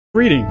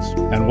Greetings,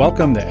 and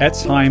welcome to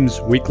Etz Chaim's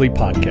weekly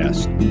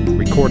podcast,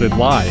 recorded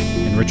live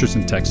in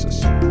Richardson,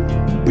 Texas.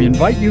 We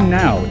invite you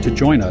now to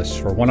join us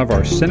for one of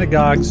our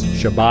synagogue's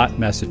Shabbat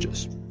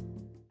messages.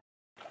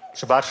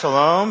 Shabbat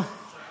Shalom.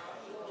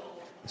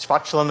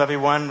 Shabbat Shalom,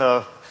 everyone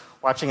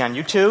watching on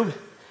YouTube.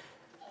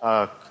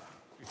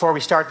 Before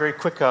we start, very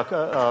quick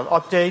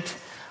update.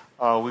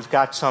 We've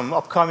got some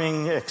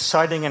upcoming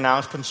exciting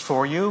announcements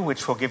for you,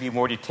 which we'll give you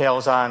more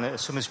details on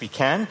as soon as we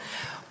can.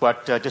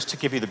 But just to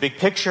give you the big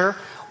picture,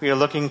 we are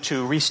looking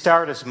to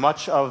restart as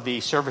much of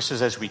the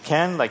services as we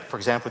can, like, for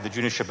example, the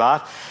Jewish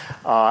Shabbat,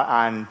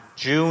 on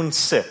June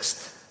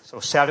 6th. So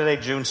Saturday,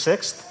 June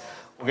 6th,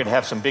 we're going to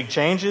have some big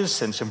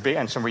changes and some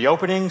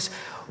reopenings.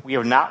 We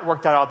have not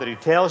worked out all the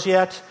details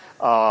yet,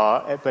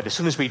 but as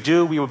soon as we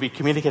do, we will be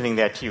communicating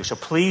that to you. So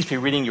please be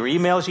reading your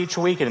emails each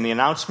week and in the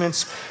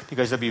announcements,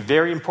 because there'll be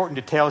very important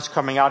details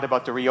coming out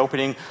about the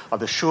reopening of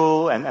the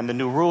shul and the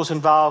new rules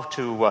involved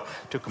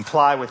to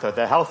comply with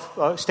the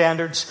health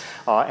standards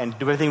and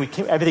do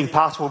everything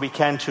possible we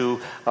can to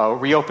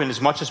reopen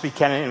as much as we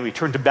can and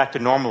return back to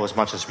normal as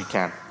much as we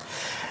can.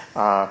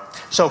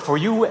 So for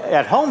you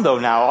at home, though,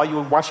 now, all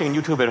you watching on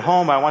YouTube at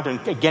home, I want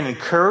to again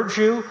encourage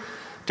you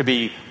to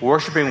be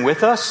worshiping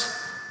with us.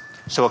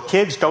 So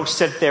kids, don't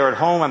sit there at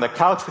home on the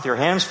couch with your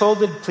hands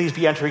folded. Please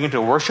be entering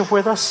into worship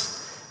with us,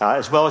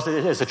 as well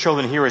as the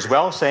children here as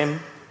well. Same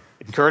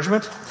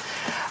encouragement.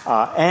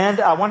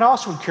 And I want to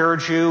also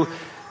encourage you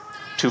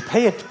to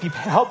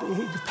help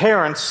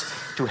parents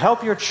to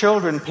help your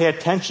children pay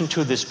attention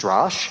to this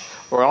drash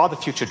or all the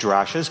future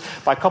drashes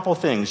by a couple of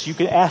things. You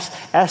can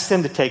ask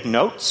them to take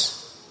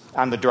notes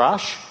on the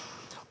drash,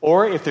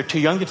 or if they're too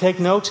young to take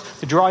notes,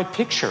 to draw a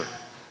picture.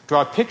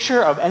 Draw a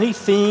picture of any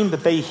theme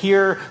that they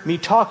hear me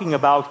talking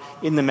about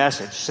in the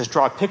message. It says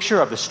draw a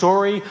picture of the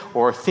story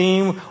or a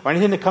theme or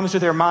anything that comes to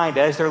their mind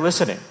as they're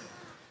listening.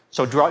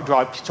 So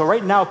So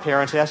right now,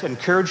 parents, I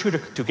encourage you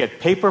to get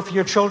paper for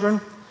your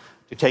children,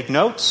 to take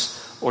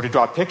notes, or to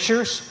draw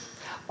pictures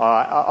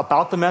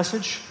about the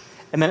message.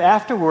 And then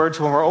afterwards,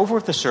 when we're over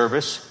at the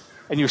service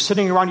and you're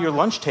sitting around your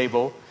lunch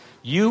table,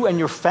 you and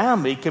your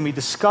family can be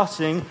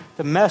discussing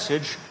the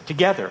message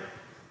together.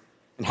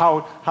 And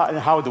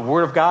how the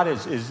Word of God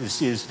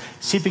is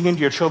seeping into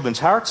your children's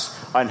hearts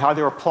and how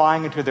they're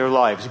applying it to their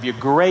lives. It'd be a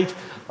great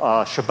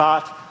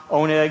Shabbat,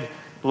 Oneg,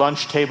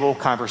 lunch table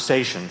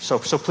conversation. So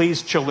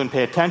please, children,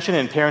 pay attention,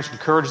 and parents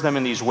encourage them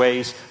in these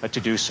ways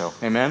to do so.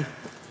 Amen?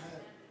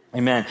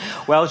 Amen.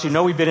 Well, as you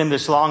know, we've been in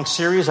this long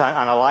series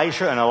on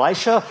Elijah and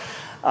Elisha.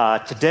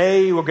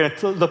 Today, we're going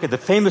to look at the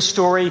famous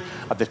story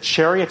of the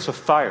chariots of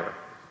fire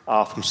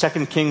from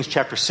 2 Kings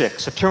chapter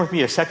 6. So turn with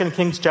me to 2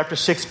 Kings chapter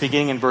 6,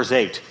 beginning in verse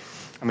 8.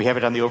 And we have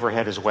it on the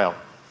overhead as well.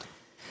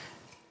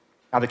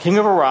 Now the king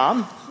of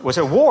Aram was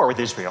at war with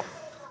Israel.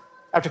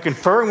 After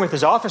conferring with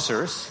his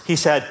officers, he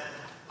said,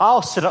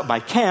 I'll set up my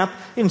camp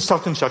in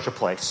such and such a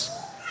place.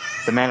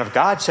 The man of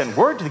God sent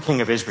word to the king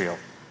of Israel,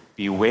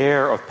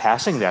 beware of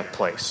passing that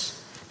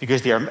place,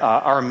 because the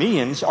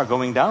Arameans are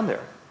going down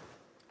there.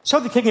 So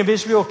the king of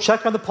Israel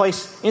checked on the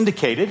place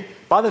indicated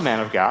by the man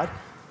of God.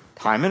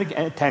 Time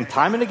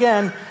and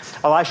again,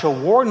 Elisha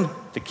warned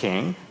the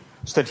king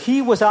so that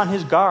he was on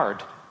his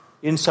guard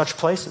in such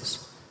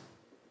places.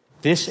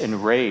 This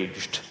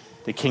enraged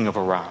the king of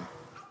Aram.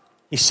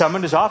 He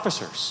summoned his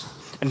officers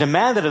and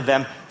demanded of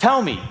them,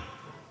 tell me,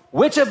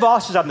 which of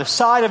us is on the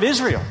side of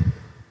Israel?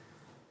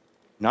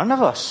 None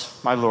of us,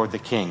 my lord the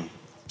king,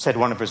 said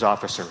one of his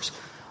officers.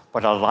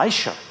 But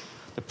Elisha,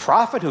 the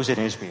prophet who's in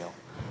Israel,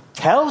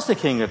 tells the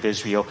king of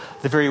Israel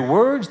the very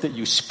words that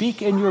you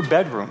speak in your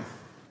bedroom.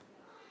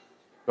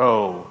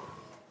 Go,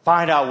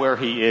 find out where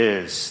he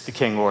is, the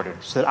king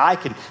ordered, so that I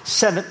can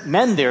send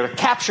men there to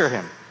capture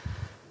him.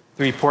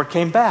 The report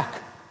came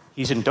back.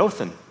 He's in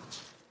Dothan.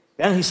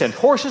 Then he sent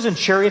horses and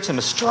chariots and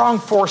a strong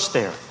force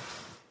there.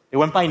 They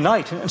went by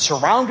night and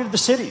surrounded the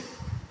city.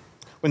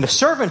 When the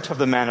servant of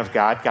the man of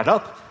God got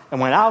up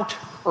and went out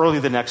early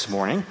the next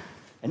morning,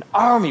 an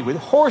army with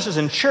horses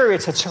and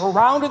chariots had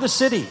surrounded the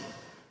city.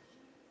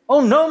 Oh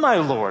no, my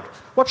lord,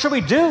 what shall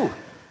we do?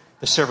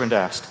 The servant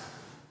asked.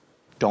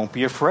 Don't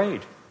be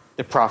afraid,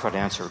 the prophet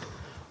answered.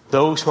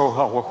 Those who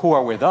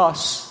are with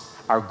us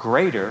are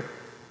greater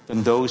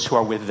than those who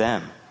are with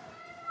them.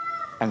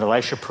 And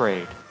Elisha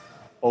prayed,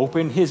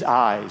 open his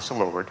eyes,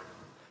 Lord,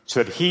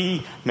 so that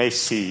he may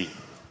see.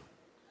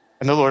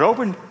 And the Lord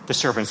opened the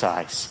servant's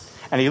eyes,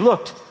 and he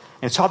looked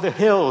and saw the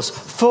hills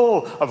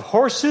full of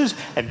horses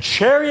and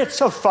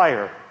chariots of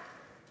fire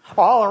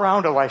all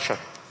around Elisha.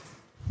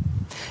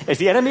 As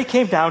the enemy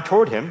came down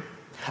toward him,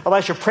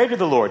 Elisha prayed to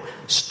the Lord,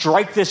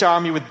 strike this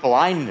army with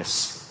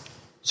blindness.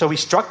 So he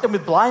struck them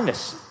with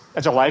blindness,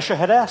 as Elisha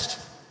had asked.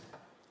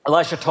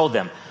 Elisha told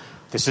them,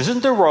 this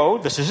isn't the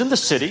road, this isn't the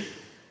city.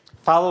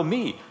 Follow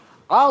me.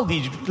 I'll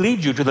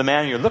lead you to the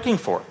man you're looking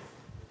for.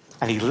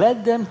 And he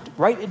led them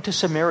right into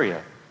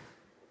Samaria.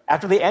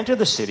 After they entered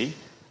the city,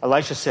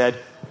 Elisha said,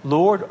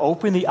 Lord,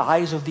 open the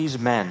eyes of these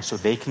men so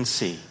they can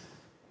see.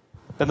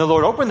 Then the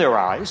Lord opened their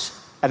eyes,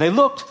 and they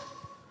looked,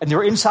 and they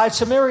were inside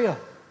Samaria.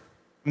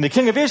 When the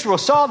king of Israel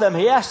saw them,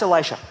 he asked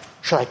Elisha,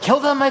 Shall I kill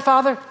them, my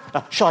father?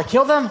 Shall I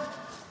kill them?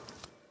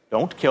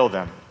 Don't kill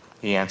them,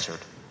 he answered.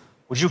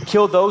 Would you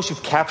kill those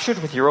you've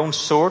captured with your own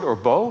sword or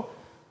bow?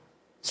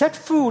 Set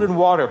food and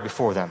water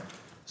before them,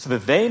 so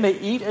that they may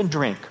eat and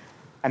drink,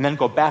 and then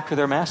go back to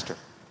their master.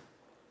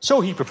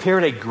 So he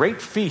prepared a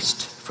great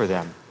feast for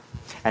them.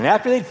 And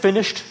after they'd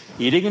finished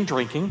eating and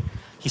drinking,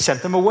 he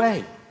sent them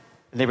away,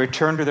 and they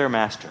returned to their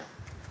master.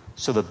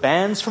 So the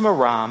bands from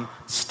Aram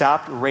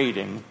stopped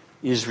raiding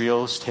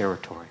Israel's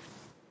territory.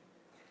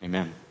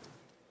 Amen.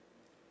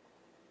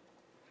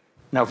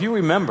 Now, if you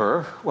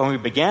remember, when we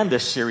began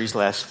this series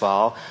last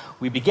fall,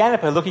 we began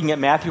it by looking at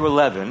Matthew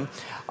 11,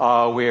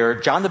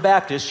 where John the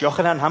Baptist,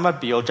 Yochanan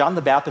HaMatbil, John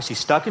the Baptist, he's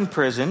stuck in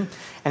prison,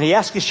 and he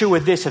asked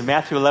Yeshua this in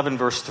Matthew 11,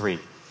 verse 3.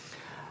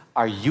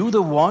 Are you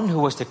the one who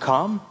was to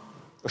come,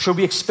 or should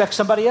we expect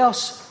somebody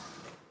else?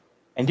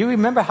 And do you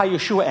remember how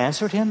Yeshua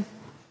answered him?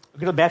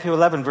 Look at Matthew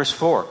 11, verse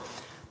 4.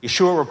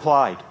 Yeshua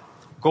replied,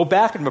 go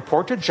back and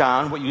report to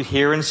John what you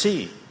hear and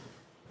see.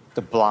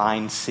 The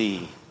blind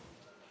see,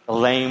 the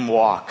lame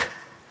walk,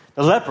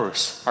 the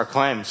lepers are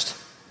cleansed,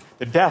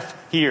 the deaf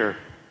hear,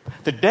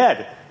 the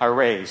dead are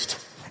raised,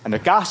 and the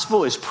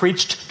gospel is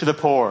preached to the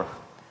poor.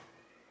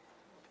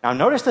 Now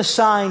notice the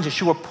signs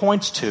Yeshua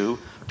points to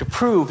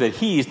prove that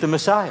he's the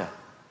Messiah.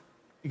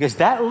 Because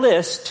that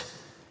list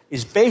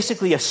is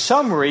basically a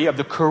summary of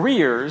the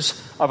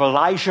careers of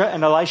Elijah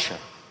and Elisha.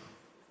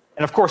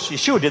 And of course,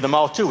 Yeshua did them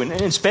all too,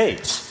 in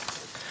spades.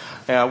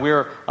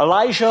 Where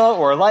Elijah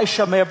or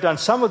Elisha may have done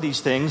some of these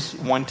things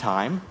one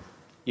time,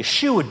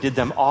 Yeshua did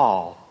them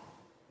all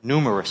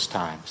numerous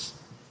times.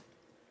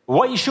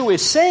 What Yeshua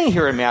is saying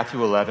here in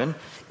Matthew 11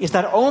 is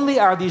not only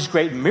are these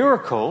great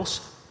miracles,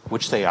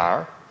 which they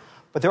are,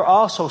 but they're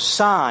also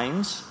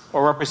signs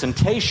or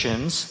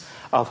representations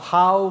of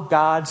how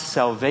God's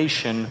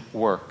salvation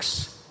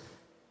works.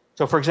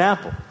 So, for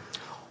example,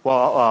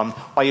 while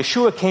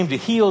Yeshua came to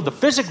heal the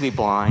physically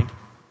blind,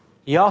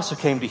 he also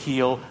came to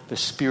heal the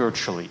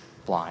spiritually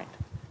blind.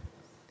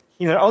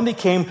 He not only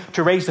came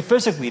to raise the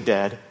physically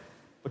dead,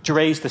 but to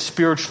raise the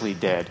spiritually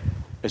dead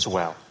as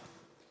well.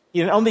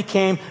 He not only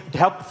came to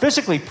help the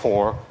physically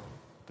poor,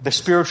 but the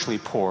spiritually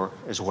poor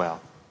as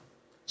well.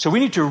 So we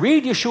need to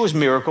read Yeshua's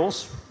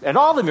miracles, and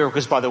all the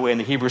miracles, by the way, in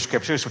the Hebrew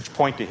Scriptures, which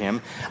point to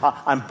him,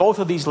 on both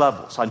of these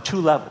levels, on two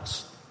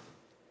levels.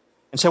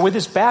 And so with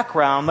this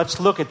background, let's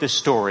look at this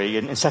story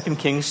in 2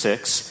 Kings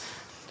 6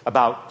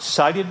 about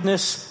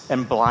sightedness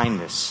and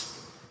blindness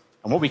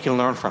and what we can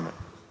learn from it.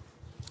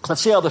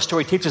 Let's see how the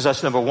story teaches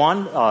us, number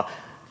one,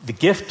 the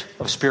gift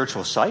of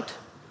spiritual sight.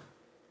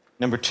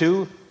 Number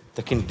two,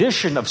 the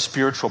condition of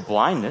spiritual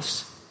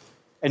blindness.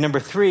 And number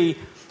three,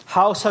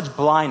 how such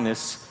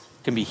blindness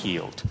can be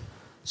healed.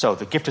 So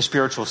the gift of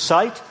spiritual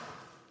sight,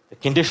 the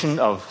condition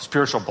of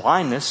spiritual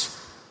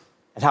blindness,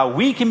 and how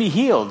we can be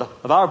healed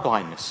of our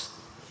blindness.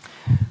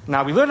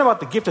 Now, we learn about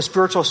the gift of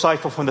spiritual sight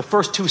from the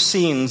first two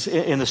scenes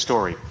in the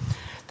story.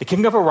 The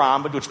king of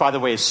Aram, which, by the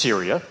way, is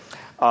Syria,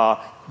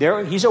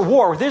 he's at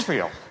war with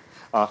Israel.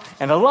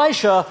 And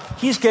Elisha,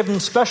 he's given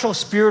special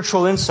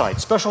spiritual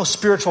insight, special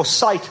spiritual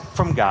sight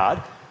from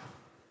God,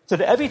 so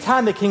that every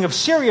time the king of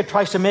Syria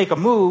tries to make a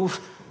move,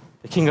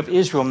 the king of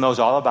Israel knows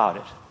all about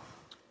it.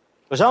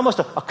 There's almost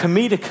a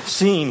comedic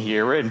scene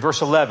here in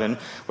verse 11,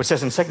 which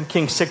says in 2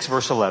 Kings 6,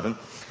 verse 11,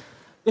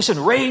 this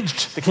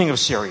enraged the king of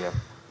Syria.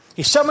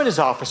 He summoned his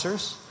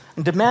officers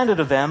and demanded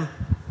of them,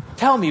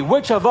 tell me,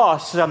 which of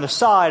us is on the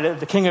side of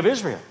the king of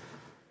Israel?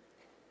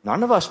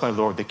 None of us, my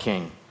lord the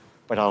king,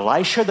 but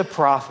Elisha the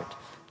prophet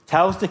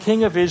tells the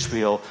king of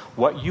Israel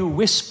what you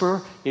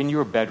whisper in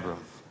your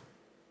bedroom.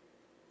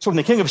 So when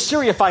the king of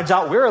Syria finds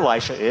out where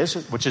Elisha is,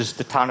 which is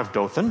the town of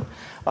Dothan,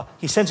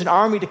 he sends an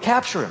army to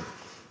capture him.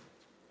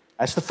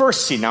 That's the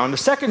first scene. Now, in the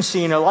second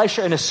scene,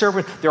 Elisha and his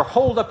servant, they're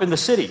holed up in the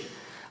city,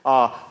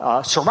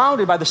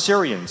 surrounded by the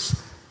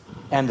Syrians.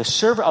 And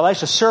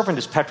Elisha's servant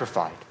is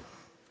petrified.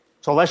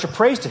 So Elisha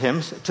prays to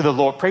the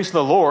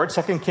Lord,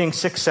 2 Kings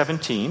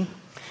 6:17.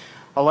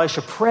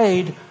 Elisha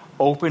prayed,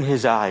 open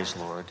his eyes,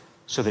 Lord,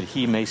 so that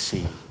he may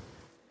see.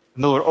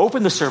 And the Lord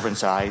opened the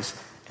servant's eyes,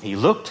 and he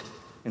looked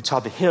and saw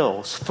the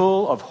hills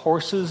full of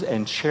horses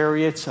and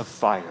chariots of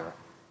fire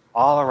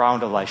all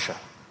around Elisha,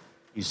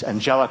 these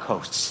angelic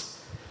hosts.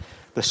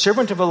 The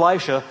servant of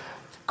Elisha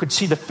could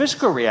see the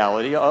physical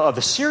reality of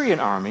the Syrian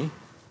army,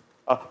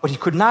 but he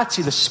could not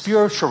see the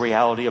spiritual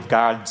reality of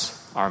God's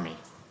army.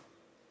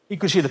 He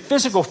could see the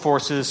physical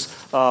forces,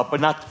 but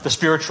not the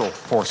spiritual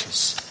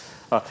forces.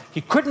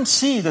 He couldn't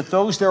see that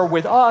those that are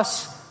with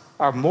us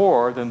are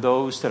more than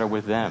those that are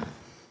with them.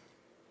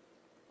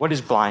 What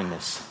is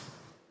blindness?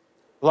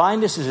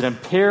 Blindness is an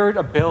impaired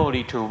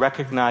ability to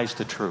recognize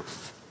the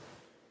truth.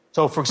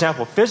 So, for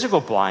example,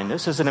 physical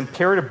blindness is an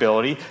impaired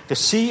ability to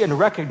see and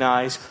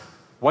recognize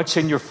what's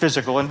in your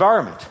physical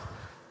environment.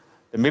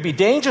 There may be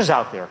dangers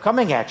out there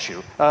coming at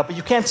you, but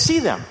you can't see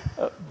them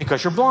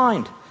because you're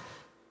blind.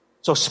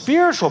 So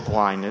spiritual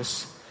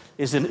blindness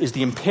is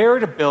the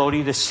impaired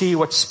ability to see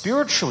what's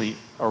spiritually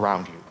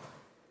around you.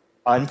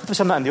 And put this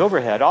on the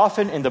overhead.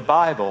 Often in the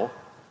Bible,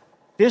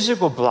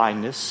 physical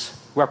blindness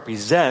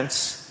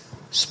represents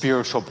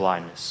spiritual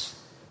blindness.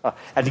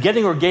 And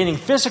getting or gaining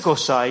physical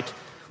sight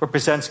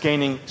represents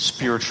gaining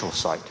spiritual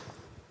sight.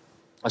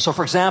 So,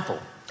 for example,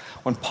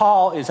 when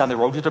Paul is on the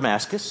road to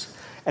Damascus,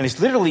 and he's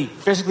literally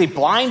physically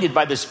blinded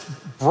by this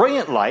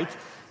brilliant light,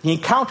 he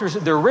encounters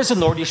the risen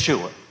Lord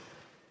Yeshua.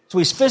 So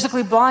he's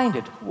physically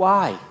blinded.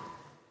 Why?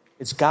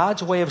 It's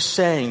God's way of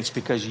saying it's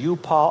because you,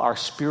 Paul, are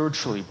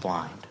spiritually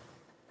blind.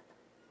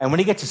 And when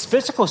he gets his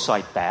physical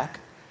sight back,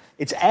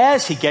 it's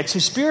as he gets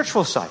his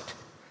spiritual sight,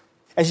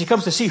 as he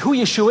comes to see who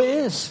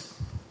Yeshua is.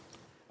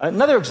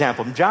 Another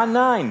example, in John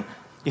 9,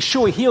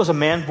 Yeshua heals a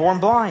man born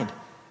blind.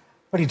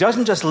 But he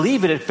doesn't just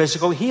leave it at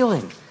physical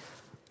healing.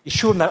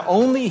 Yeshua not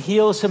only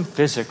heals him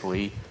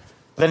physically,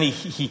 but then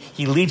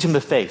he leads him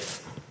to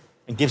faith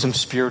and gives him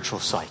spiritual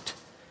sight.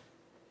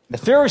 The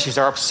Pharisees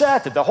are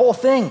upset at the whole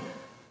thing.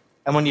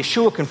 And when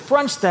Yeshua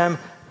confronts them,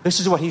 this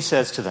is what he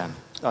says to them.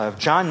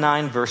 John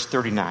 9, verse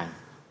 39.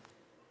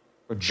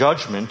 For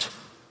judgment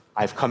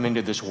I've come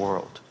into this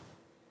world,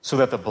 so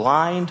that the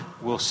blind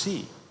will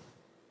see,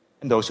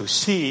 and those who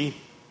see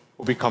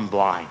will become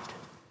blind.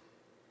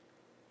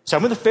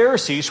 Some of the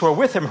Pharisees who were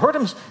with him heard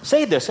him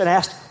say this and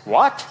asked,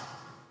 "What?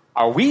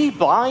 Are we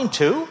blind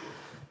too?"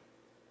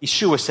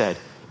 Yeshua said,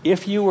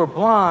 "If you were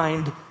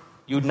blind,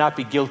 you'd not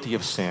be guilty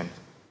of sin.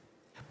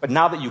 But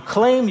now that you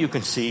claim you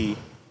can see,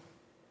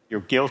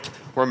 your guilt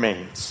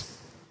remains."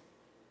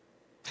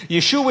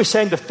 Yeshua was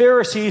saying the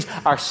Pharisees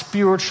are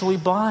spiritually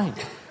blind.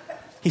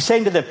 He's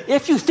saying to them,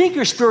 if you think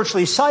you're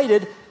spiritually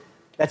sighted,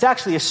 that's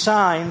actually a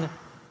sign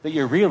that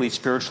you're really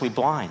spiritually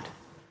blind.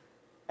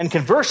 And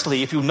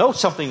conversely, if you know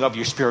something of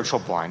your spiritual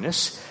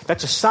blindness,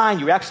 that's a sign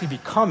you're actually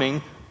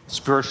becoming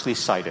spiritually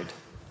sighted.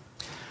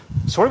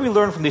 So what do we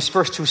learn from these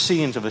first two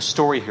scenes of the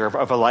story here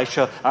of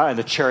Elisha and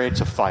the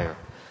chariots of fire?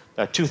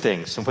 Two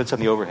things, and put this on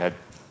the overhead.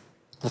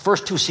 The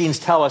first two scenes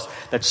tell us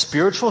that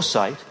spiritual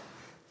sight,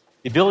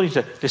 the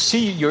ability to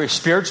see your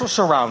spiritual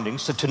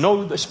surroundings, to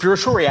know the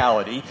spiritual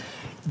reality,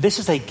 this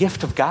is a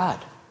gift of God.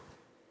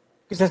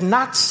 Because it's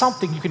not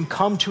something you can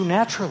come to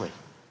naturally.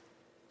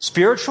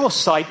 Spiritual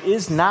sight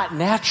is not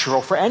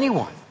natural for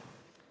anyone.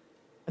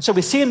 And so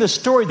we see in this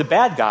story the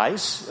bad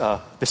guys,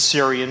 the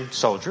Syrian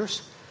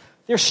soldiers,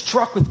 they're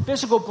struck with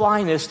physical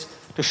blindness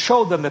to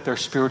show them that they're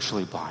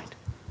spiritually blind.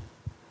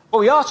 But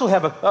we also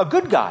have a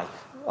good guy,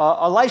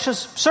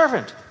 Elisha's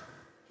servant.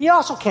 He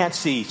also can't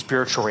see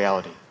spiritual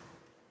reality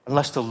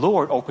unless the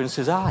Lord opens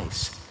his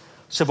eyes.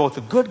 So both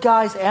the good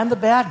guys and the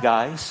bad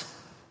guys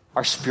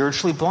are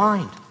spiritually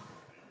blind.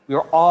 We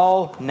are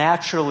all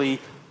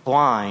naturally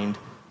blind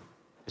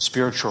to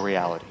spiritual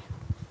reality.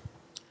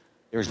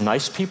 There's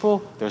nice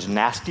people, there's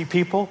nasty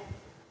people,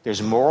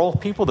 there's moral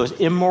people, there's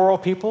immoral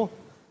people,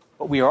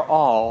 but we are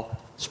all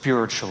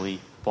spiritually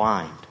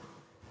blind.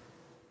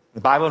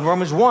 The Bible in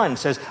Romans 1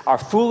 says, our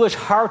foolish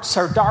hearts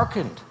are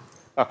darkened.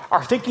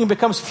 Our thinking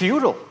becomes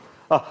futile.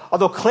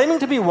 Although claiming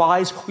to be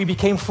wise, we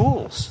became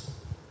fools.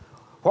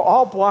 We're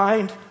all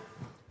blind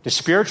to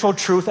spiritual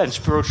truth and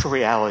spiritual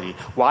reality.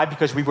 Why?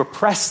 Because we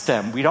repress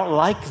them. We don't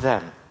like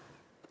them.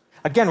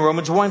 Again,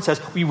 Romans 1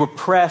 says we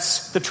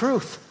repress the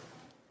truth.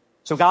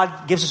 So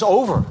God gives us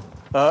over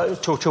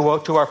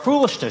to our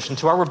foolishness and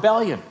to our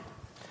rebellion.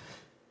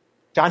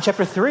 John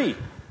chapter 3,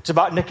 it's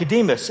about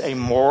Nicodemus, a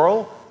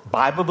moral,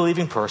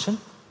 Bible-believing person.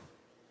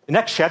 The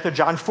next chapter,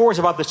 John 4, is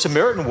about the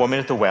Samaritan woman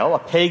at the well, a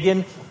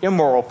pagan,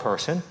 immoral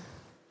person.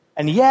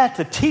 And yet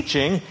the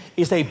teaching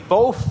is they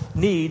both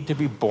need to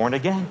be born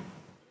again.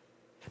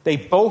 They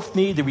both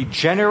need the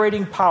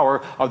regenerating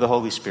power of the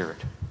Holy Spirit.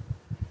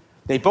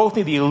 They both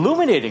need the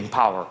illuminating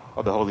power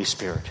of the Holy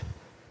Spirit.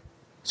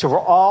 So we're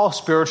all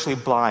spiritually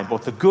blind,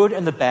 both the good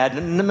and the bad,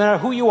 no matter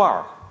who you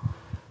are.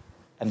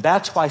 And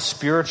that's why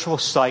spiritual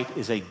sight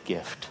is a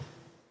gift.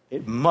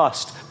 It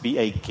must be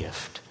a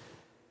gift.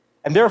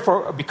 And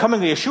therefore,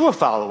 becoming a Yeshua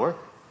follower,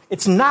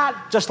 it's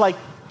not just like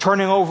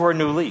turning over a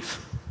new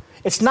leaf.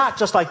 It's not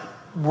just like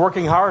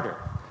working harder.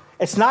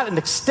 It's not an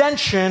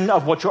extension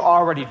of what you're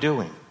already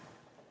doing.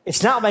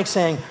 It's not like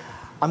saying,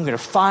 I'm going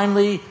to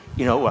finally,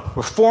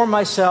 reform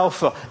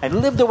myself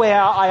and live the way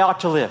I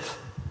ought to live.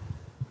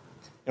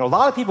 A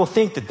lot of people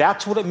think that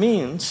that's what it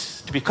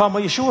means to become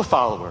a Yeshua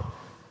follower.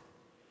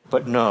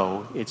 But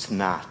no, it's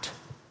not.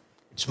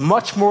 It's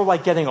much more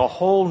like getting a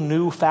whole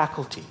new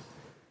faculty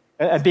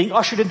and being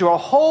ushered into a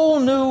whole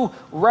new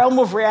realm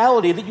of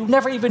reality that you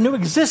never even knew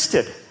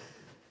existed.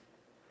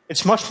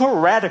 It's much more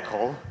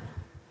radical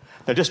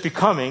than just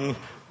becoming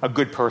a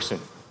good person.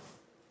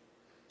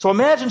 So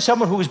imagine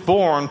someone who was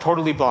born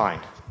totally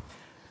blind.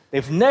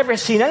 They've never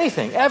seen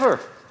anything, ever.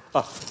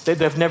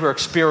 They've never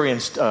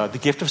experienced the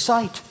gift of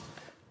sight.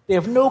 They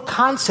have no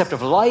concept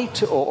of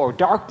light or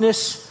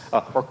darkness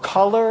or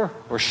color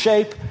or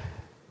shape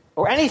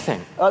or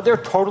anything. They're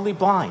totally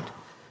blind.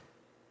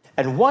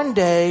 And one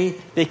day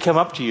they come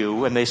up to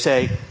you and they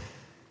say,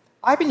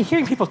 I've been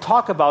hearing people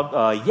talk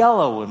about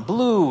yellow and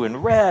blue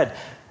and red,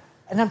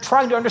 and I'm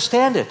trying to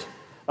understand it.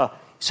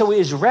 So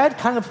is red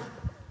kind of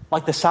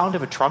like the sound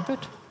of a trumpet?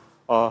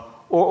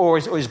 Or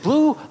is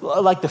blue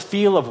like the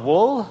feel of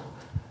wool?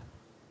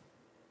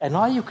 And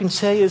all you can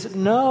say is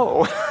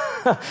no.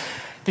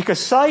 Because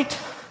sight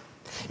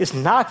is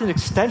not an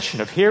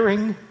extension of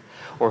hearing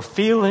or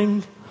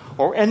feeling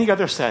or any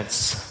other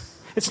sense.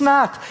 It's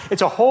not.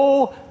 It's a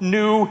whole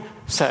new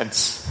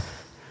sense.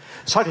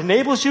 Sight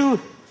enables you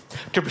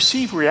to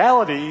perceive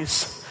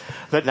realities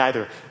that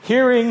neither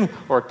hearing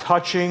or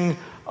touching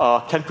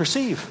can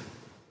perceive.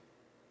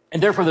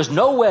 And therefore, there's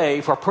no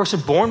way for a person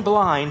born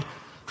blind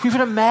to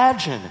even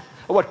imagine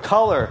what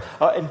color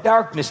and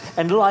darkness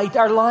and light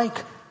are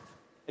like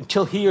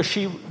until he or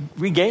she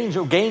regains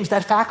or gains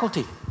that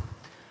faculty.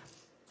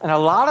 And a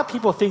lot of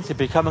people think that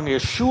becoming a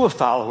Yeshua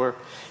follower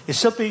is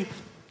simply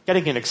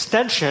getting an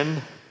extension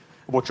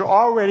of what you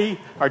already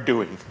are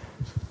doing.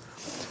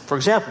 For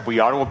example, we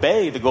ought to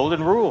obey the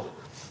golden rule.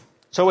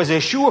 So as a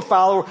Yeshua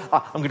follower,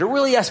 I'm going to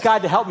really ask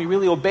God to help me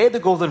really obey the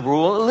golden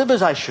rule and live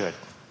as I should.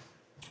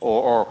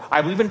 Or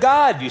I believe in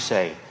God, you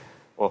say.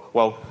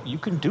 Well, you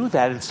can do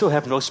that and still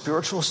have no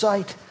spiritual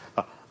sight.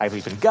 I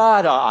believe in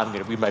God. I'm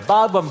going to read my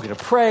Bible. I'm going to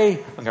pray.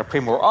 I'm going to pray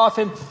more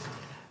often.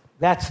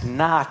 That's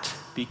not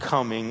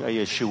becoming a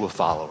Yeshua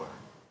follower.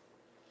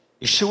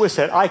 Yeshua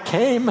said, I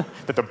came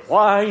that the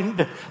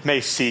blind may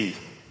see.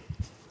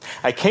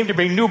 I came to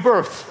bring new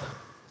birth.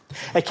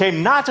 I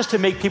came not just to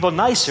make people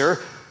nicer,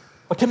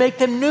 but to make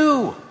them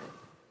new.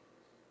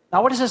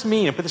 Now, what does this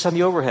mean? I put this on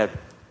the overhead.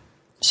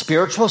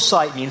 Spiritual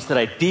sight means that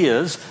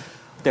ideas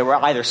that were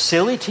either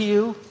silly to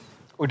you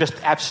or just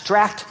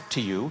abstract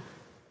to you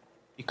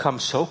become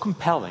so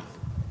compelling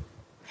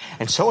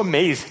and so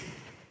amazing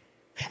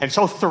and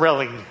so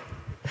thrilling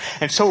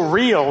and so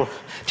real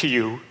to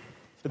you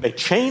that they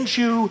change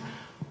you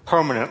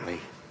permanently.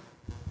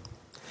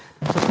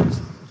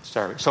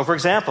 So for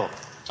example,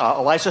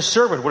 Elisha's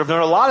servant would have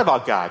known a lot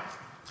about God.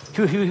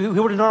 He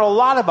would have known a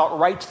lot about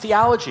right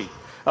theology,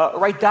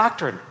 right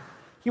doctrine.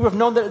 He would have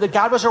known that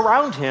God was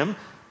around him,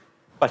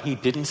 but he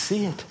didn't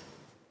see it.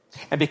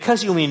 And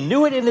because he only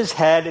knew it in his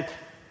head,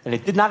 and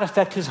it did not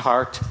affect his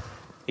heart,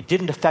 it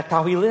didn't affect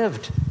how he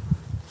lived.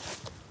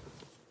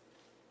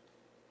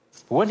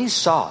 But when he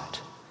saw it,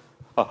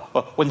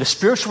 when the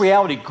spiritual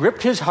reality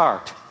gripped his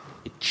heart,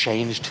 it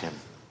changed him.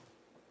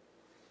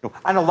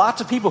 I know lots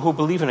of people who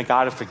believe in a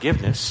God of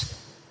forgiveness,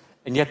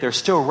 and yet they're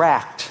still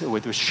racked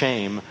with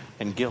shame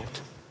and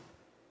guilt.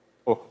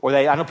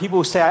 I know people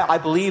who say, I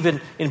believe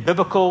in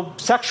biblical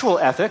sexual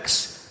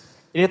ethics,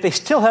 and yet they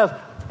still have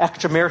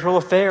extramarital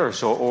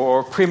affairs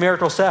or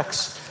premarital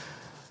sex.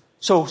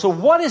 So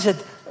what is it?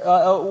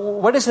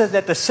 What is it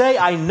that to say,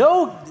 I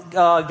know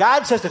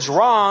God says it's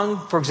wrong,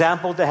 for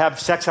example, to have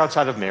sex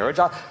outside of marriage,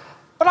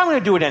 but I'm going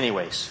to do it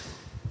anyways.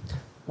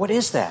 What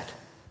is that?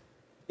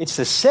 It's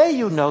to say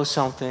you know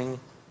something,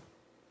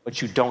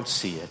 but you don't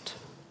see it.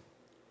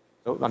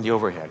 On the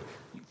overhead.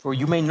 For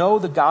you may know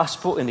the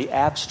gospel in the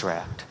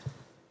abstract,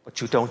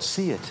 but you don't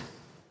see it.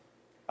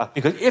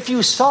 Because if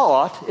you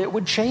saw it, it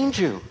would change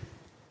you.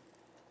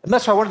 And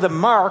that's why one of the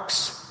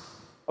marks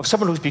of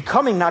someone who's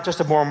becoming not just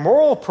a more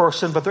moral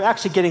person, but they're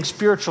actually getting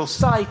spiritual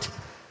sight,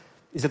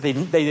 is that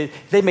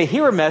they may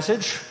hear a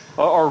message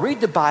or read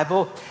the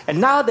Bible,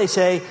 and now they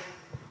say,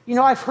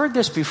 I've heard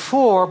this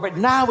before, but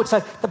now it's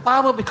like the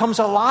Bible becomes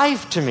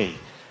alive to me.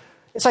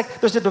 It's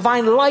like there's a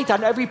divine light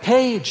on every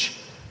page.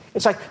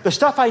 It's like the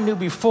stuff I knew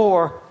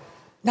before,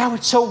 now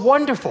it's so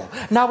wonderful.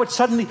 Now it's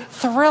suddenly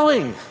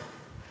thrilling.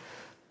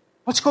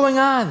 What's going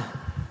on?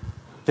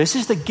 This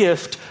is the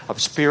gift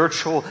of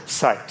spiritual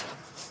sight.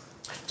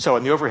 So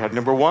in the overhead,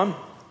 number one,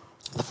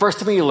 the first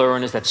thing you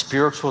learn is that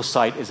spiritual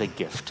sight is a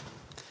gift.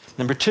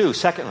 Number two,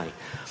 secondly,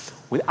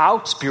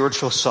 without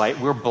spiritual sight,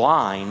 we're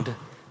blind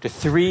to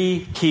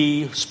three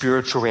key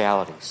spiritual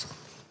realities.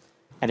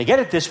 And to get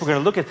at this, we're going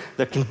to look at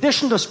the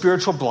conditions of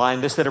spiritual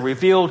blindness that are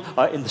revealed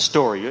in the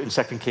story in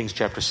 2 Kings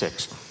chapter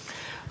 6.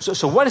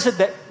 So what is it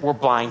that we're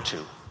blind to?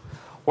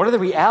 What are the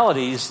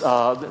realities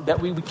that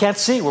we can't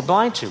see, we're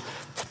blind to?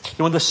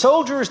 When the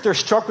soldiers, they're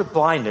struck with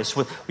blindness,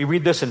 we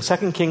read this in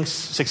 2 Kings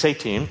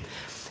 6:18.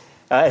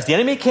 As the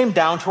enemy came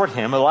down toward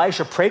him,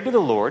 Elisha prayed to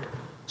the Lord,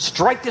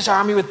 strike this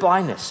army with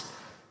blindness.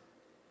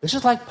 This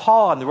is like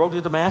Paul on the road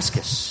to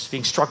Damascus,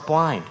 being struck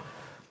blind.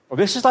 Or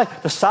this is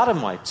like the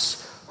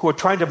Sodomites, who were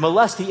trying to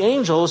molest the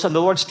angels, and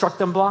the Lord struck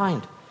them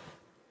blind.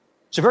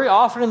 So very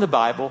often in the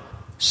Bible,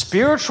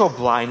 spiritual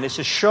blindness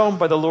is shown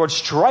by the Lord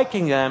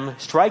striking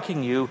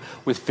you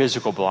with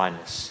physical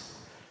blindness.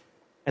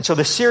 And so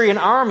the Syrian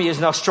army is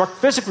now struck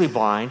physically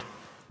blind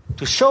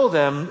to show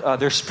them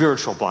their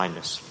spiritual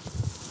blindness.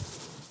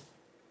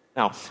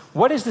 Now,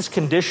 what is this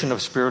condition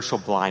of spiritual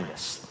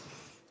blindness?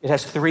 It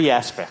has three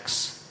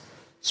aspects.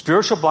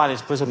 Spiritual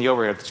blindness, please on the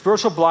overhead.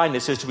 Spiritual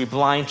blindness is to be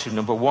blind to,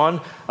 number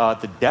one,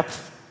 the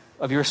depth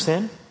of your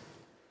sin.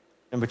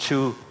 Number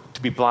two,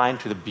 to be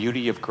blind to the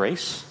beauty of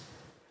grace.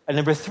 And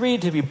number three,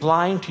 to be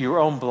blind to your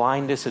own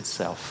blindness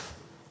itself.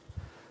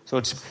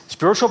 So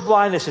spiritual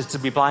blindness is to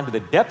be blind to the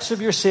depths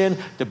of your sin,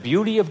 the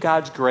beauty of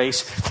God's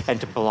grace,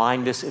 and to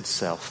blindness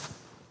itself.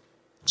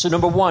 So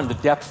number one, the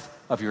depth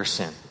of your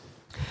sin.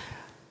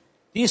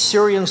 These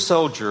Syrian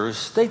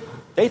soldiers, they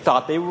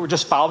thought they were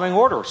just following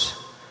orders.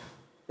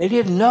 They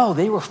didn't know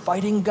they were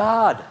fighting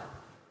God.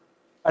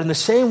 And in the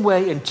same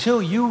way,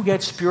 until you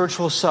get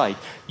spiritual sight,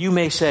 you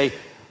may say,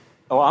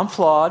 oh, I'm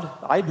flawed.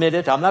 I admit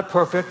it. I'm not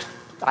perfect.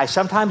 I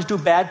sometimes do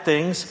bad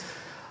things.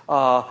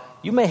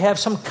 You may have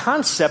some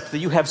concept that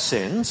you have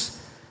sins,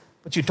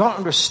 but you don't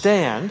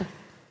understand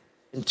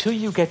until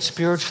you get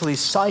spiritually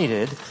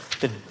sighted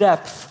the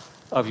depth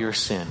of your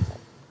sin.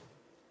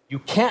 You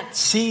can't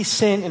see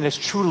sin in its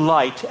true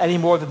light any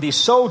more than these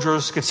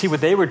soldiers could see what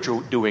they were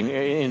doing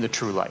in the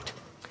true light.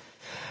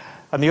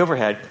 On the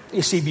overhead,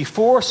 you see,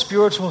 before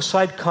spiritual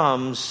sight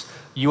comes,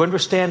 you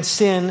understand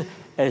sin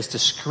as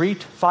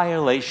discrete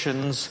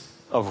violations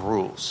of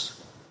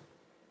rules.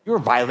 You're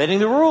violating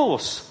the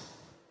rules.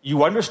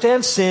 You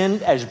understand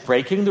sin as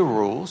breaking the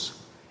rules,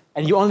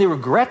 and you only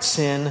regret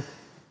sin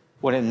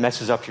when it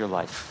messes up your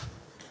life.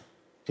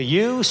 To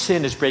you,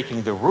 sin is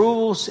breaking the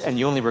rules, and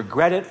you only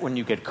regret it when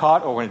you get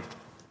caught or when it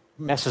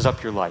messes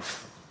up your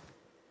life.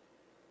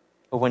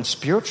 But when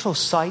spiritual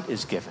sight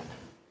is given,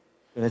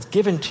 when it's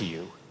given to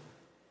you,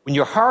 when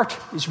your heart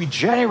is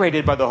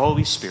regenerated by the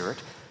Holy Spirit,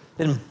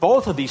 then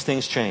both of these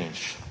things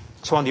change.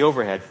 So on the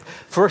overhead,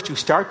 first you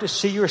start to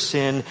see your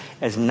sin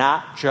as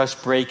not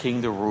just breaking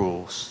the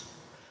rules,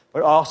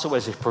 but also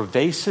as a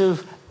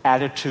pervasive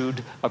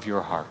attitude of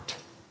your heart.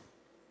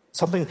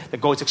 Something that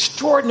goes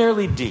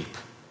extraordinarily deep,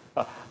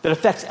 that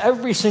affects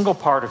every single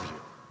part of you.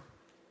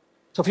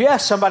 So if you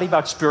ask somebody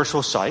about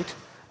spiritual sight,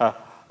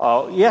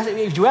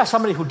 if you ask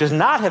somebody who does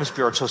not have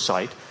spiritual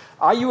sight,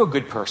 are you a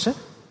good person?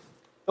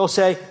 They'll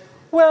say,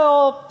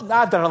 well,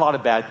 I've done a lot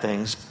of bad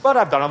things, but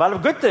I've done a lot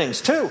of good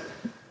things too.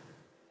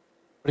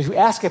 But if you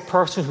ask a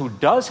person who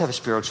does have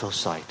spiritual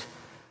sight,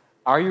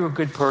 are you a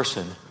good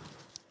person?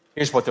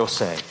 Here's what they'll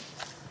say.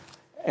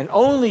 And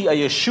only a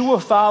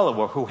Yeshua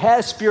follower who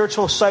has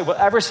spiritual sight will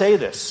ever say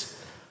this.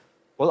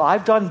 Well,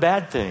 I've done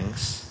bad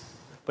things,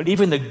 but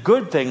even the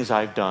good things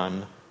I've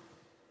done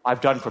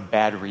for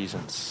bad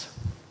reasons.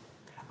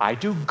 I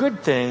do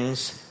good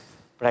things,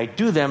 but I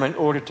do them in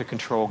order to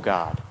control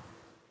God.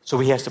 So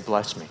he has to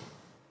bless me.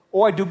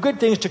 Or I do good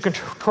things to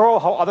control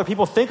how other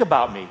people think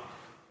about me,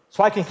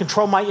 so I can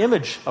control my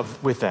image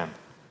with them.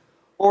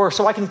 Or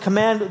so I can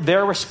command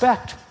their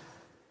respect.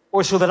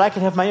 Or so that I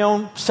can have my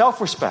own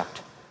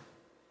self-respect.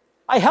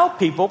 I help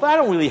people, but I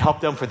don't really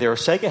help them for their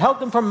sake. I help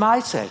them for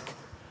my sake.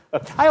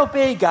 I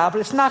obey God, but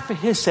it's not for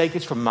his sake,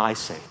 it's for my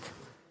sake.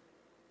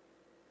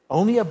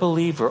 Only a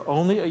believer,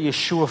 only a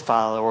Yeshua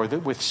follower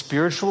with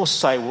spiritual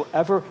sight will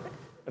ever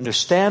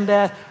understand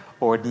that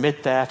or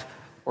admit that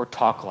or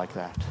talk like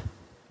that.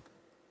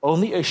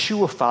 Only a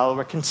Yeshua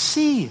follower can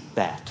see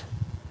that.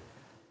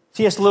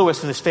 C.S.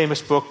 Lewis, in his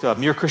famous book,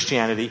 Mere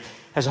Christianity,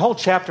 has a whole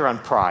chapter on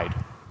pride,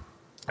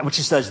 in which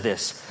he says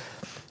this.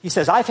 He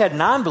says, I've had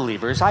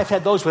non-believers, I've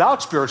had those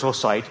without spiritual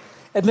sight,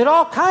 admit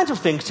all kinds of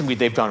things to me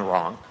they've done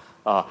wrong.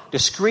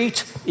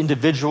 Discrete,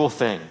 individual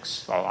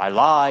things. I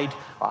lied,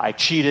 I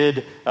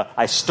cheated,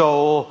 I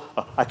stole,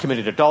 I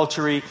committed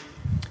adultery.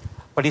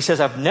 But he says,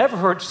 I've never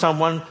heard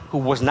someone who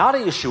was not a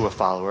Yeshua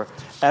follower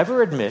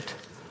ever admit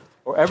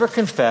or ever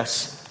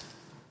confess,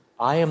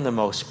 I am the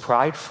most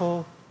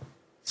prideful,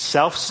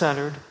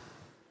 self-centered,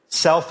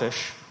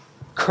 selfish,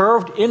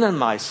 curved in on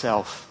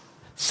myself,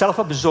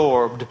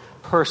 self-absorbed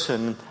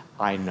person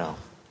I know.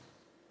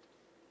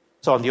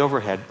 So on the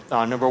overhead,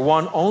 number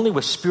one, only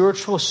with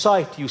spiritual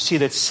sight you see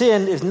that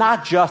sin is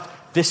not just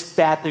this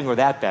bad thing or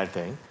that bad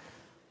thing,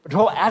 but the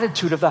whole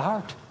attitude of the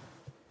heart.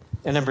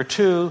 And number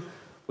two,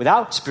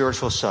 without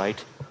spiritual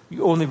sight,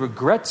 you only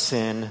regret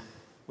sin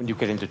when you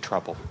get into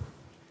trouble.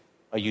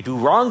 You do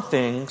wrong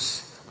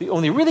things, but you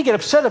only really get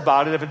upset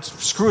about it if it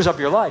screws up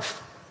your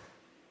life.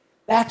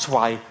 That's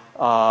why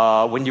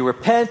when you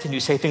repent and you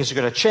say things are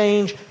going to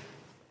change,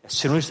 as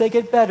soon as they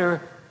get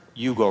better,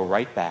 you go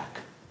right back.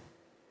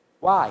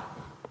 Why?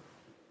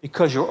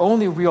 Because your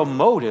only real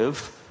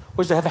motive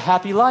was to have a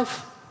happy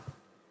life.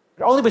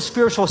 But only with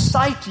spiritual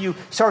sight do you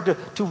start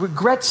to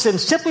regret sin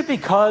simply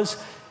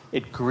because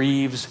it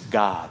grieves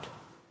God.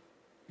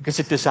 Because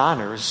it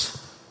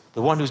dishonors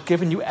the one who's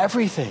given you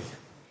everything.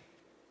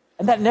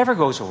 And that never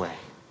goes away.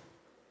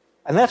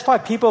 And that's why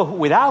people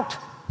without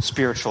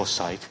spiritual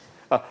sight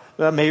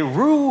may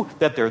rue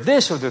that they're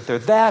this or that they're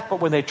that, but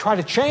when they try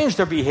to change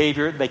their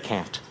behavior, they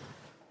can't.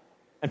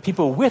 And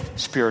people with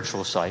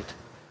spiritual sight,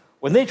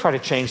 when they try to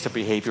change their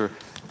behavior,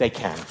 they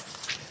can.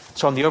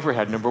 So on the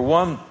overhead, number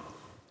one,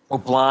 we're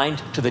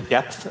blind to the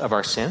depth of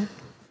our sin.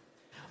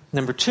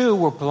 Number two,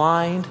 we're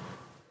blind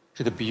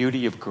to the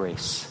beauty of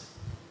grace.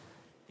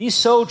 These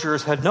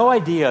soldiers had no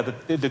idea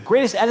that the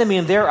greatest enemy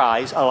in their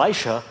eyes,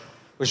 Elisha,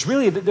 was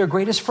really their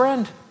greatest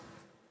friend.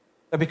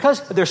 And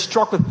because they're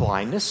struck with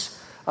blindness,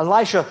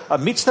 Elisha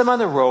meets them on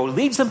the road,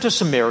 leads them to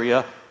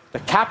Samaria, the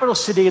capital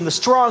city and the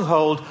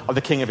stronghold of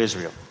the king of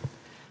Israel.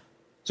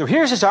 So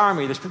here's his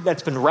army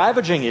that's been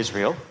ravaging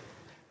Israel.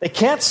 They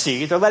can't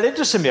see. They're led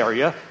into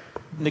Samaria.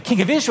 And the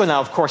king of Israel now,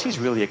 of course, he's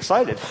really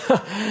excited.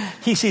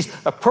 He sees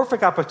a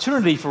perfect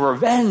opportunity for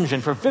revenge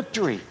and for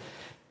victory.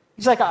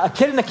 He's like a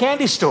kid in a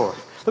candy store.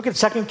 Look at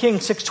 2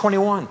 Kings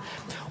 6:21.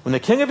 When the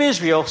king of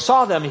Israel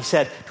saw them, he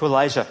said to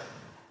Elijah,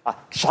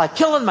 shall I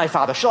kill them, my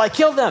father? Shall I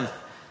kill them?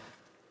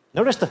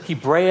 Notice the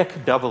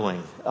Hebraic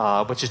doubling,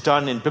 which is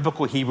done in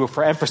biblical Hebrew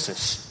for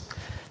emphasis.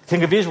 The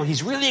king of Israel,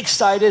 he's really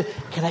excited.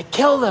 Can I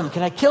kill them?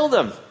 Can I kill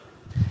them?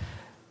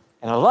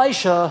 And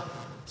Elisha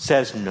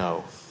says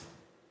no.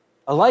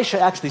 Elisha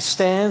actually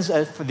stands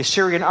for the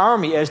Syrian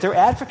army as their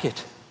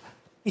advocate.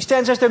 He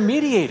stands as their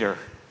mediator.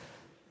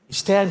 He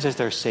stands as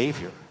their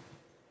savior.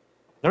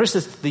 Notice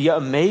the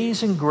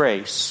amazing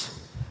grace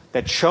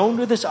that's shown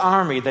to this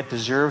army that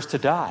deserves to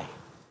die.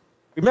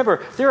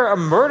 Remember, they're a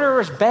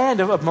murderous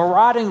band of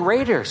marauding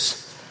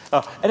raiders.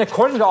 And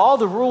according to all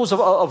the rules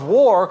of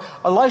war,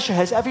 Elisha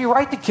has every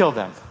right to kill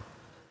them.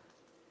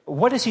 But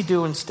what does he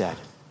do instead?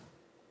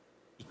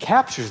 He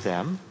captures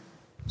them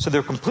so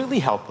they're completely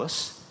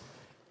helpless,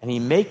 and he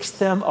makes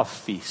them a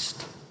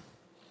feast.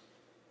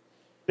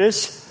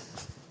 This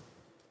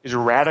is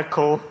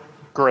radical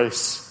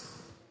grace.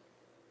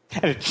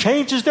 And it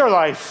changes their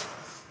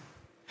life.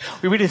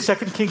 We read in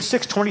 2 Kings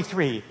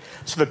 6:23,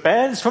 so the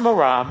bands from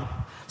Aram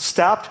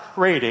stopped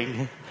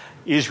raiding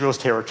Israel's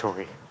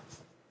territory.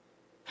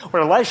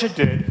 What Elisha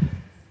did,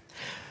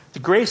 the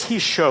grace he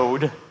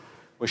showed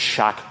was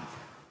shocking.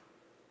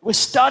 It was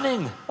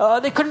stunning.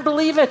 They couldn't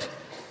believe it.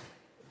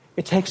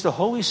 It takes the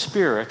Holy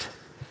Spirit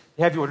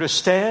to have you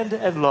understand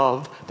and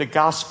love the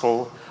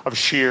gospel of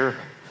sheer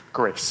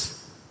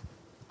grace.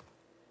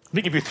 Let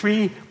me give you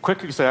 3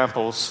 quick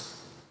examples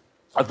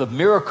of the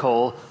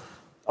miracle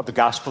of the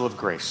gospel of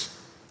grace.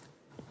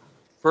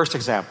 First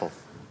example,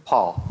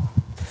 Paul.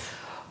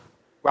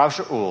 Rav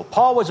Shaul.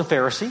 Paul was a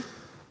Pharisee,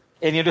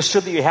 and he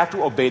understood that you have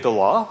to obey the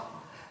law,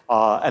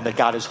 and that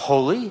God is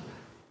holy,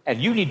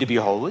 and you need to be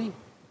holy,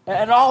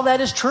 and all that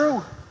is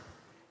true.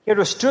 He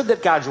understood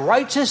that God's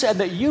righteous and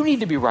that you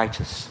need to be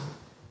righteous.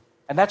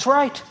 And that's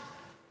right.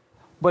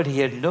 But he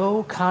had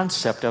no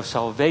concept of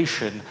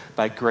salvation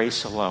by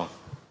grace alone.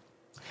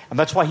 And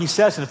that's why he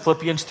says in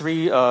Philippians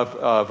 3,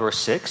 verse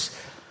 6,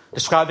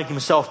 describing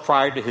himself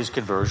prior to his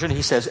conversion,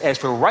 he says, as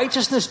for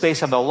righteousness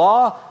based on the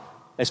law,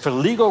 as for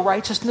legal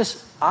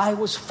righteousness, I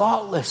was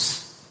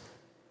faultless.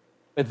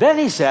 But then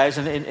he says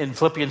in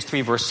Philippians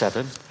 3, verse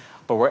 7,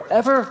 but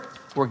wherever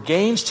were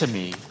gains to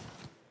me,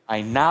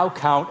 I now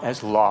count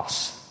as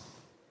loss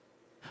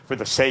for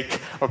the sake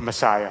of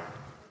Messiah.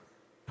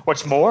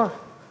 What's more,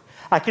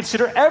 I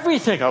consider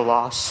everything a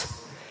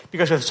loss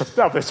because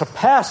of the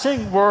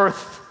surpassing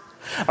worth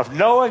of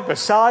knowing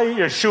Messiah,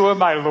 Yeshua,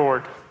 my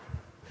Lord,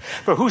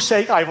 for whose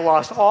sake I've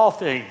lost all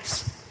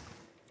things.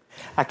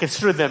 I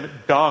consider them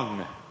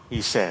dung,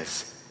 he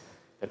says,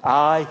 that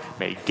I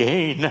may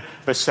gain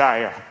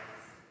Messiah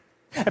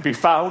and be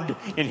found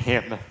in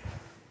him,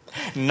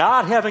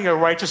 not having a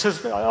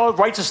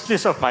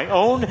righteousness of my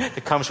own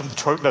that comes from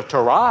the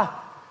Torah,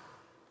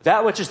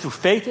 that which is through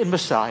faith in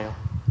Messiah,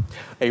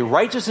 a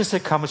righteousness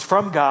that comes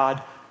from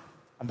God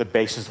on the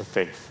basis of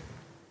faith.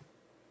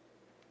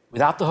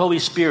 Without the Holy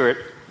Spirit,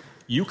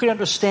 you can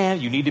understand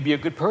you need to be a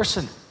good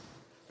person.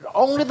 But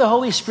only the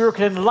Holy Spirit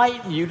can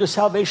enlighten you to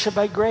salvation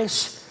by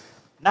grace,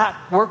 not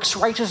works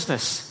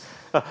righteousness.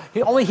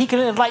 Only he can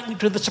enlighten you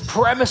to the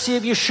supremacy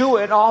of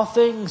Yeshua in all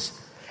things,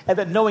 and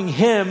that knowing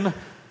him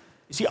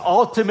is the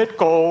ultimate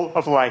goal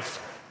of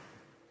life,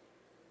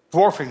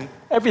 dwarfing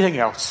everything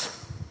else.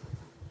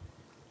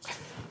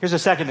 Here's a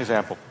second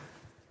example.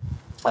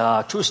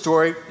 True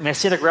story. A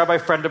Messianic rabbi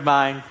friend of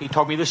mine, he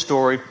told me this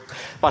story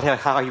about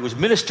how he was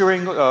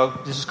ministering,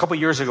 this is a couple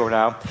years ago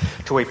now,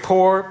 to a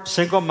poor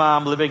single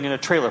mom living in a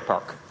trailer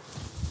park.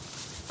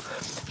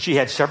 She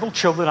had several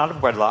children out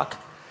of wedlock,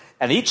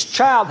 and each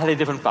child had a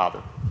different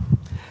father.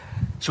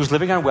 She was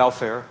living on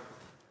welfare.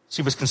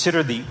 She was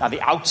considered on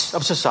the outs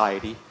of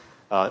society,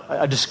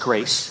 a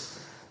disgrace.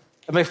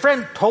 And my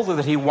friend told her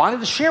that he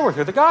wanted to share with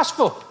her the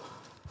gospel.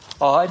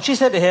 And she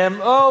said to him,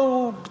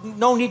 oh,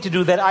 no need to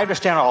do that. I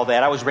understand all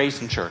that. I was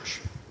raised in church.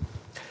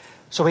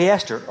 So he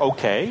asked her,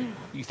 okay,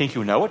 you think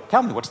you know it?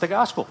 Tell me, what's the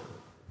gospel?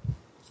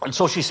 And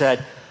so she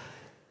said,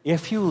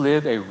 if you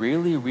live a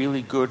really,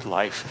 really good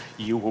life,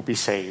 you will be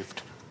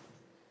saved.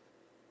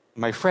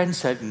 My friend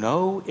said,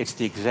 no, it's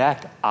the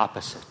exact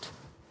opposite.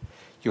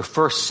 You're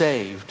first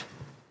saved,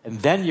 and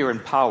then you're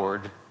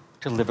empowered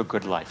to live a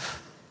good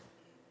life.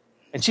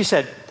 And she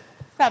said,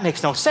 that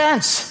makes no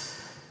sense.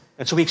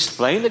 And so he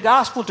explained the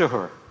gospel to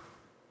her.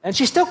 And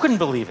she still couldn't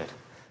believe it.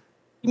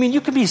 You mean you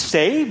can be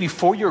saved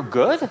before you're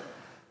good?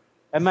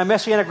 And my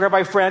Messianic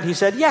rabbi friend, he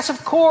said, yes,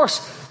 of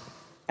course.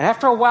 And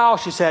after a while,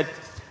 she said,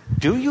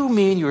 do you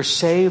mean you're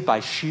saved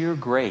by sheer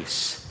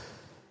grace?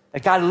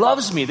 That God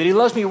loves me, that he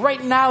loves me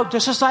right now,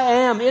 just as I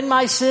am, in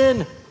my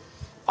sin.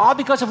 All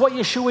because of what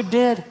Yeshua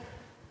did.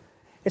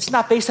 It's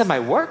not based on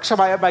my works or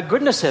my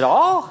goodness at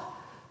all.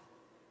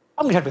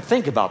 I'm going to have to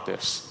think about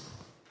this.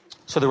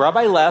 So the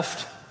rabbi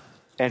left,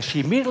 and she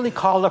immediately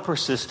called up her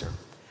sister.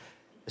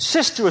 The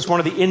sister was one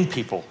of the in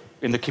people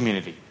in the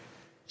community.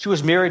 She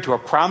was married to a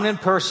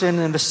prominent person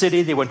in the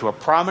city. They went to a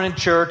prominent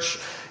church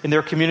in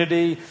their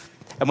community.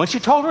 And when she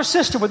told her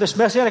sister what this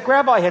Messianic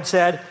rabbi had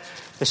said,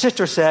 the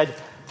sister said,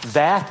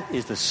 that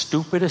is the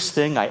stupidest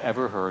thing I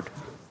ever heard.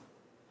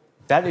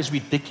 That is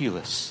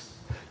ridiculous.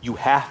 You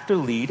have to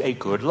lead a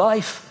good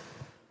life.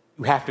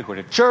 You have to go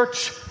to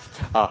church.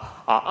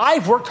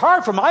 I've worked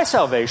hard for my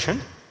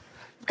salvation.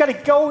 You've got to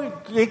go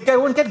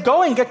and get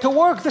going, get to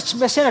work. This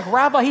Messianic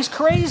rabbi, he's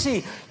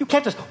crazy. You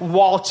can't just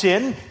waltz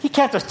in. He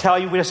can't just tell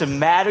you it doesn't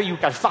matter. You've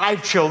got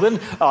 5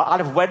 children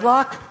out of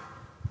wedlock.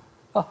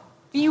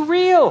 Be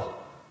real.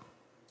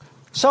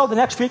 So the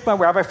next week, my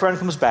rabbi friend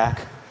comes back.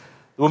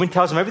 The woman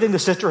tells him everything the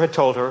sister had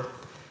told her.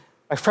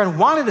 My friend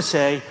wanted to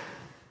say,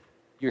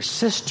 your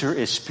sister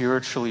is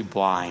spiritually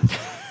blind.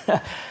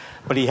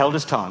 But he held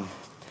his tongue.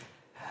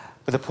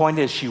 But the point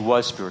is, she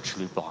was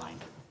spiritually blind.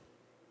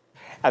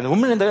 And the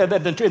woman in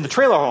the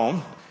trailer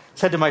home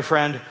said to my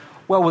friend,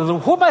 well,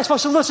 who am I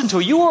supposed to listen to,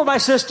 you or my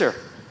sister?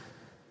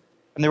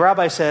 And the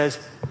rabbi says,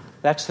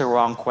 that's the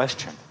wrong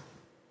question.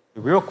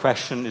 The real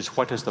question is,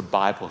 what does the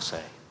Bible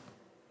say?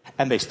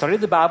 And they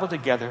studied the Bible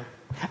together,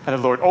 and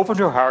the Lord opened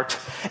her heart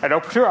and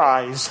opened her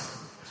eyes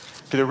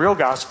to the real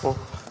gospel,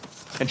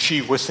 and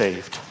she was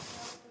saved.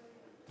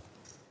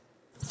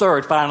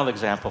 Third, final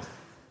example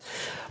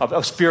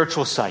of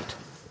spiritual sight.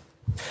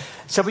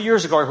 Several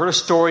years ago, I heard a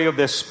story of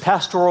this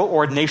pastoral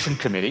ordination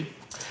committee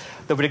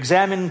that would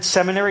examine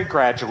seminary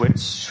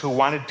graduates who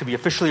wanted to be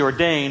officially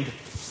ordained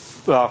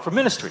for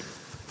ministry.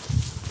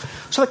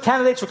 So the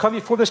candidates would come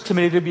before this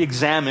committee to be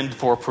examined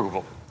for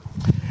approval.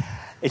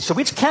 And so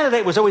each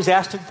candidate was always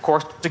asked, of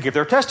course, to give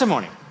their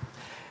testimony.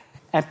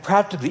 And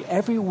practically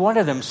every one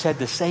of them said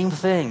the same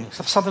thing,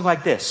 something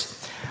like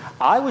this.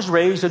 I was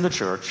raised in the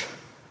church,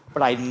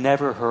 but I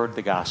never heard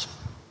the gospel.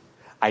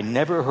 I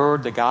never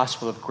heard the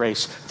gospel of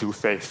grace through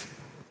faith.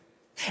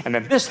 And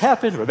then this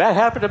happened or that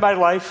happened in my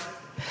life.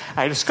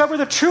 I discovered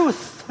the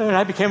truth, and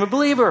I became a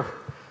believer.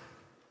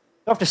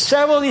 After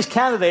several of these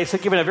candidates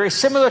had given a very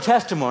similar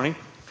testimony,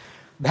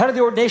 the head of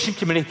the ordination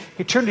committee,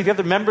 he turned to the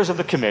other members of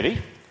the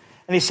committee,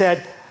 and he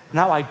said,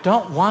 now I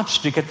don't want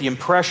you to get the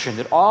impression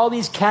that all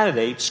these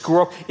candidates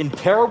grew up in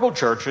terrible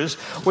churches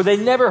where they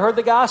never heard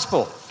the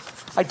gospel.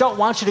 I don't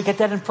want you to get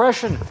that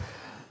impression,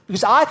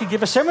 because I could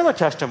give a similar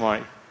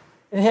testimony.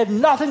 It had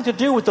nothing to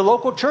do with the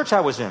local church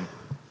I was in.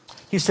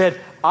 He said,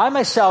 I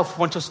myself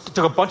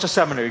took a bunch of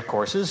seminary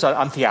courses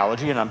on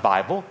theology and on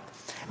Bible.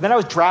 And then I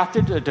was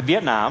drafted to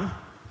Vietnam.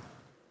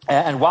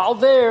 And while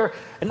there,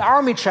 an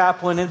army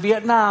chaplain in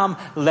Vietnam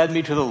led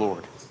me to the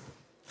Lord.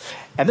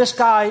 And this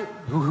guy,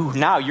 who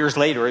now, years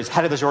later, is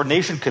head of this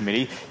ordination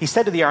committee, he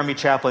said to the army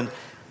chaplain,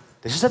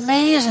 this is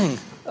amazing.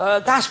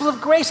 Gospel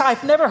of grace,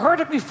 I've never heard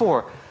it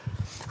before.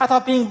 I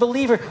thought being a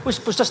believer was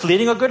just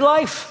leading a good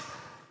life.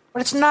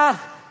 But it's not.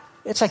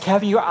 It's like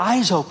having your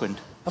eyes opened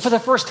for the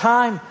first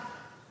time.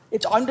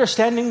 It's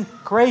understanding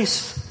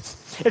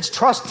grace. It's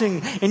trusting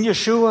in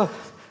Yeshua.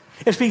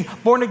 It's being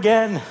born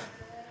again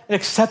and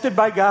accepted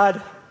by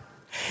God.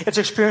 It's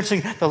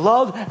experiencing the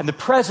love and the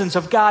presence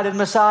of God in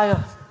Messiah.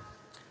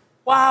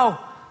 Wow.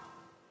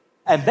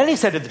 And then he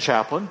said to the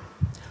chaplain,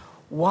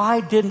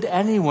 why didn't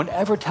anyone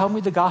ever tell me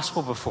the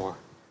gospel before?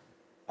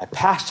 My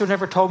pastor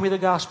never told me the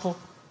gospel.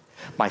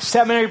 My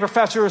seminary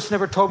professors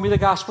never told me the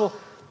gospel.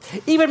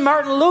 Even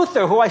Martin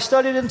Luther, who I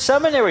studied in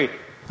seminary,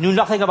 knew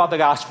nothing about the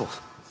gospel.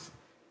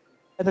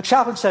 And the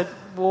chaplain said,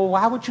 well,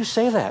 why would you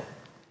say that?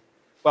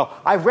 Well,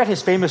 I read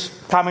his famous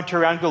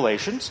commentary on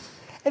Galatians,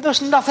 and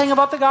there's nothing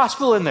about the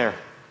gospel in there.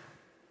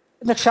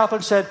 And the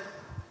chaplain said,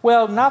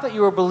 well, now that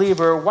you're a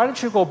believer, why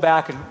don't you go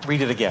back and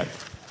read it again?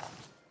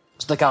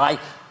 So the guy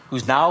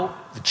who's now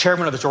the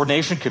chairman of this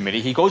ordination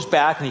committee, he goes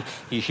back and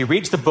he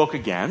reads the book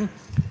again,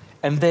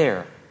 and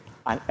there,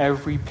 on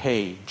every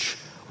page,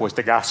 was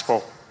the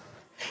gospel.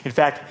 In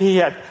fact, he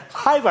had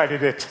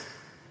highlighted it,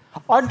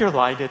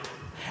 underlined it,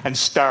 and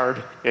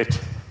starred it.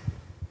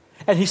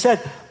 And he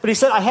said,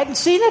 I hadn't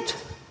seen it.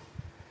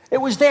 It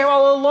was there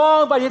all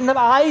along, but I didn't have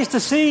eyes to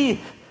see.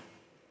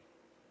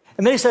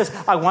 And then he says,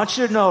 I want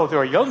you to know there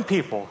are young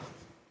people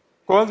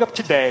growing up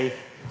today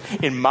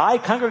in my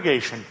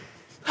congregation,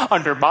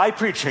 under my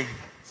preaching,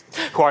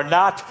 who are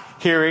not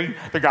hearing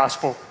the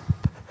gospel.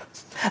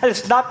 And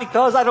it's not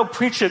because I don't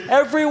preach it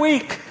every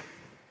week,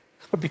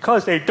 but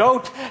because they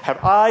don't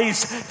have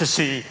eyes to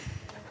see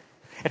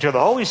until the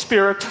Holy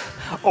Spirit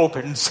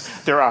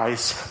opens their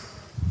eyes.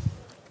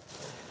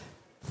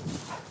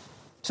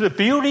 So the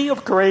beauty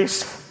of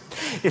grace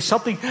is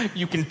something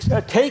you can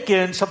take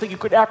in, something you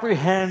could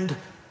apprehend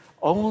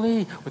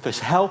only with the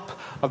help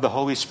of the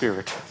Holy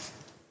Spirit.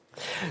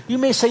 You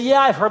may say,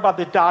 yeah, I've heard about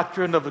the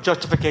doctrine of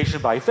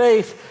justification by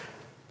faith.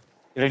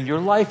 And in your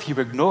life, you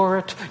ignore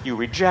it, you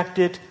reject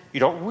it, you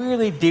don't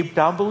really deep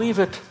down believe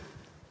it.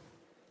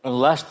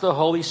 Unless the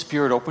Holy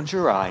Spirit opens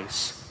your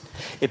eyes,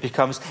 it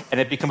becomes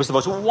the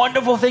most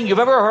wonderful thing you've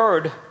ever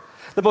heard,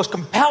 the most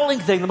compelling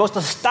thing, the most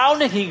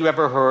astounding thing you've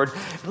ever heard.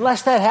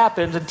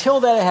 Until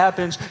that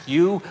happens,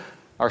 you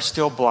are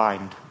still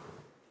blind.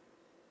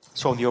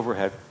 So in the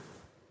overhead,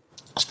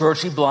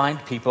 spiritually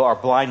blind people are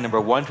blind,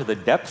 number one, to the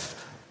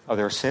depth of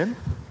their sin.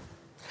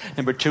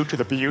 Number two, to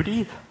the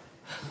beauty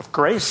of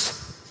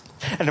grace.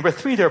 And number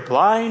three, they're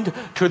blind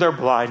to their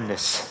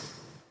blindness.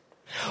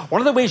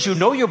 One of the ways you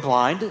know you're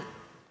blind,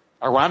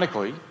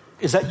 ironically,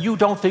 is that you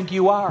don't think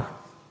you are.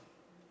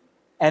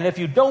 And if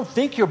you don't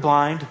think you're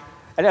blind,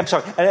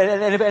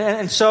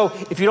 And so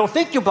if you don't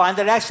think you're blind,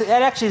 that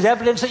actually is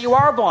evidence that you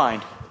are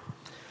blind.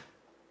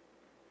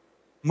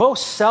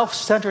 Most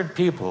self-centered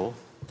people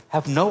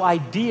have no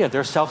idea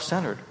they're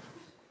self-centered.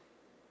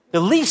 The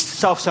least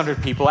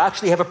self-centered people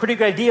actually have a pretty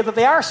good idea that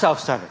they are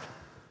self-centered.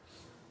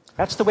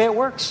 That's the way it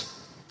works.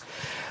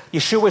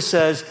 Yeshua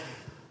says,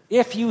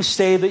 if you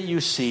say that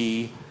you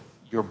see,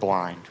 you're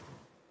blind.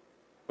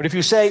 But if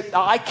you say,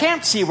 I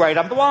can't see right,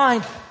 I'm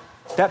blind,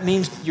 that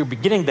means you're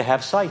beginning to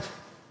have sight,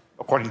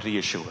 according to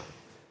Yeshua.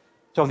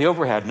 So on the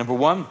overhead, number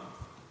one,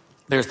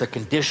 there's the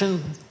condition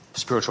of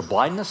spiritual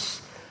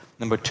blindness.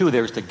 Number two,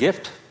 there's the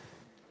gift,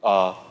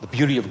 the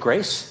beauty of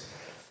grace.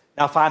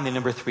 Now finally,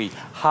 number three,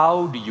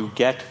 how do you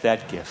get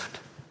that gift?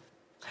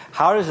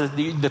 How does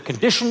the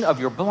condition of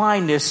your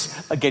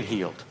blindness get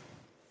healed?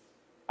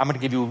 I'm going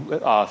to give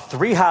you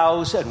 3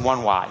 hows and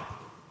 1 why.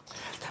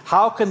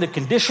 How can the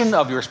condition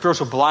of your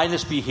spiritual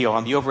blindness be healed?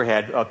 On the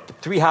overhead,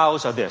 3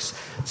 hows are this: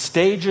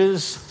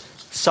 stages,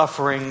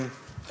 suffering,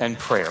 and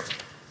prayer.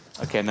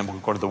 Okay, and then we'll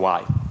go to the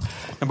why.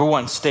 Number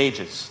 1,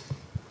 stages.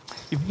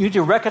 You need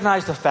to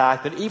recognize the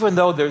fact that even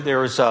though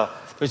there's a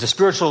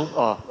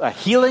spiritual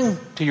healing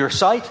to your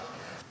sight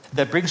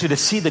that brings you to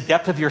see the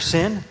depth of your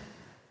sin,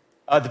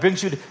 that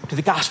brings you to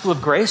the gospel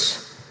of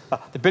grace,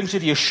 that brings you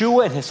to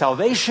Yeshua and his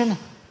salvation,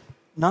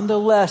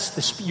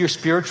 nonetheless, your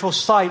spiritual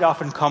sight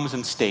often comes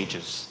in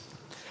stages.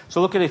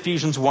 So look at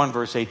Ephesians 1,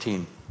 verse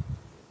 18.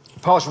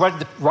 Paul is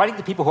writing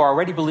to people who are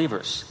already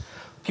believers,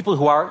 people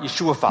who are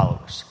Yeshua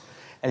followers.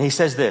 And he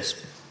says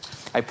this: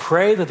 I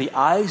pray that the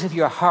eyes of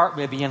your heart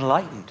may be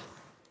enlightened,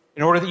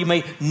 in order that you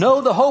may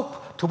know the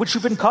hope to which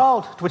you've been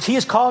called, to which he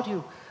has called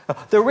you,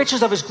 the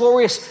riches of his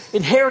glorious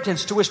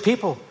inheritance to his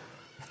people,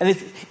 and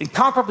its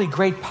incomparably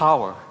great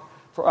power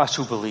for us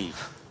who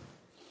believe.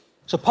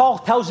 So Paul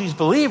tells these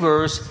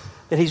believers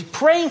that he's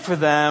praying for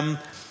them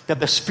that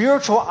the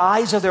spiritual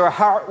eyes of their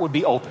heart would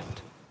be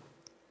opened,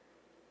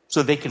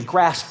 so they can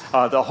grasp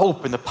the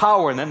hope and the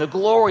power and then the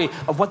glory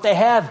of what they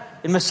have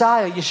in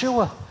Messiah,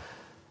 Yeshua.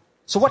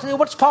 So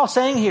what's Paul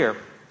saying here?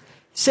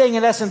 He's saying,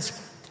 in essence,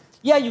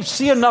 yeah, you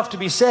see enough to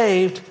be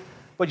saved,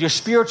 but your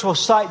spiritual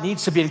sight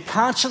needs to be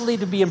constantly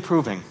to be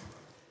improving.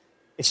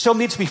 It still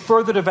needs to be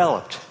further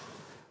developed.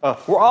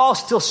 We're all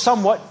still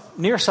somewhat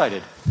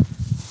nearsighted.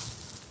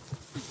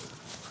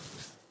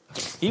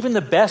 Even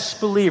the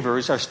best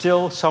believers are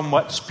still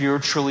somewhat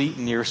spiritually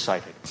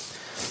nearsighted.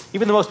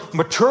 Even the most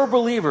mature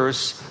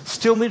believers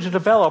still need to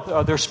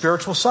develop their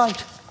spiritual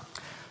sight.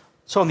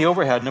 So on the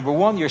overhead, number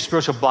 1, your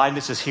spiritual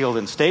blindness is healed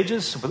in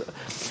stages.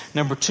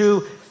 Number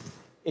 2,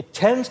 it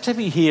tends to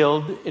be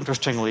healed,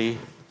 interestingly,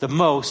 the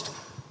most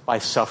by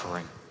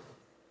suffering.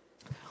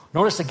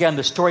 Notice again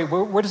the story.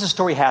 Where does the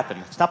story happen?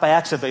 It's not by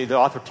accident, the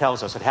author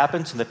tells us. It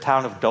happens in the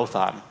town of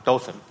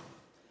Dothan.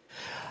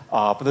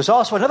 But there's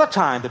also another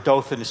time that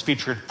Dothan is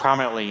featured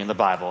prominently in the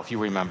Bible, if you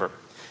remember.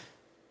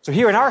 So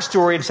here in our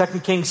story, in 2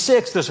 Kings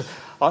 6,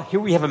 here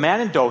we have a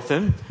man in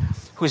Dothan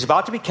who is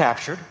about to be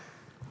captured.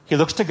 He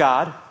looks to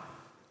God.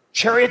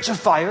 Chariots of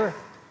fire.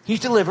 He's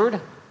delivered.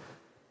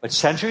 But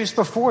centuries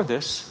before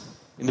this,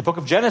 in the book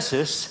of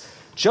Genesis,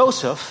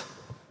 Joseph,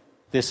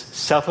 this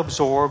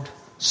self-absorbed,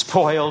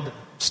 spoiled,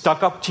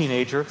 stuck-up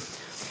teenager,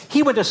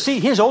 he went to see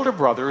his older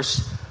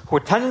brothers who were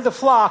tending the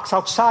flocks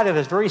outside of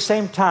this very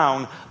same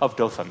town of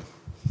Dothan.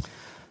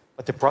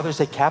 But the brothers,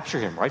 they capture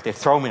him, right? They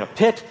throw him in a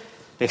pit.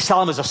 They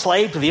sell him as a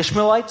slave to the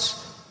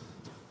Ishmaelites.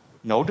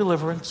 No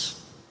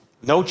deliverance.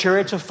 No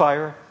chariots of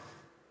fire.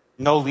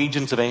 No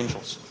legions of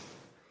angels.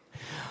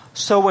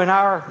 So in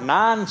our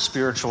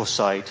non-spiritual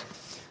sight,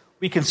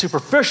 we can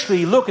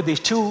superficially look at these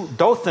 2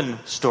 Dothan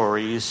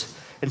stories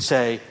and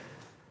say,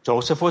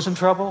 Joseph was in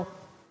trouble.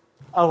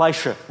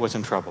 Elisha was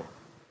in trouble.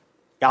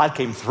 God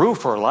came through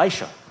for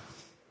Elisha.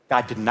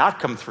 God did not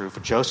come through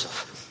for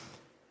Joseph.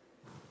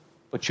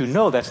 But you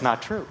know that's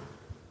not true.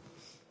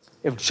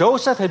 If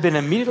Joseph had been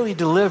immediately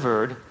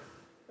delivered,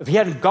 if he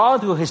hadn't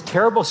gone through his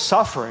terrible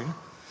suffering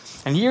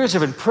and years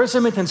of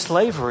imprisonment and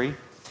slavery,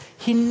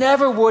 he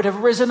never would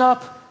have risen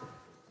up.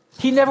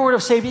 He never would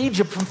have saved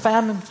Egypt from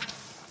famine.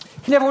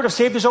 He never would have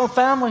saved his own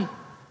family.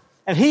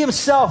 And he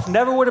himself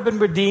never would have been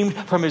redeemed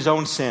from his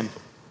own sin.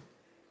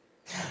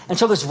 And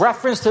so this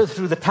reference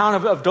through the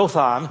town of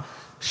Dothan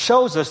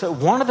shows us that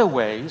one of the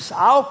ways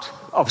out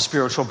of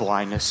spiritual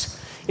blindness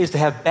is to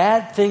have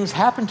bad things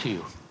happen to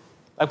you,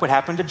 like what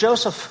happened to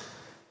Joseph.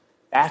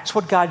 That's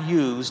what God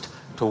used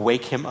to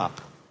wake him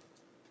up.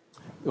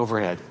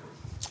 Overhead.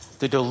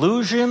 The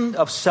delusion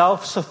of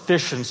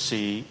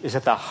self-sufficiency is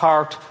at the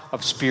heart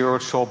of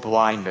spiritual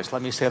blindness.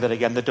 Let me say that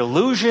again. The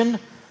delusion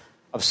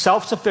of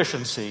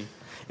self-sufficiency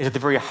is at the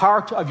very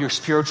heart of your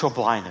spiritual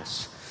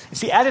blindness. It's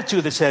the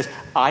attitude that says,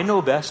 I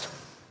know best.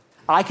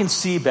 I can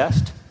see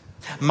best.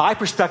 My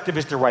perspective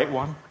is the right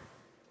one.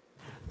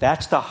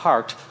 That's the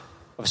heart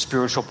of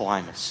spiritual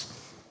blindness.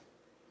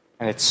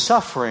 And it's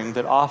suffering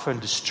that often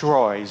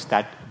destroys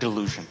that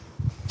delusion.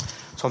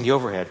 So on the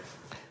overhead,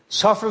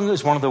 suffering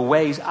is one of the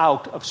ways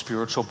out of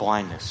spiritual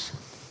blindness.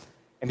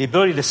 And the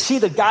ability to see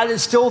that God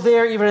is still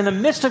there even in the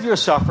midst of your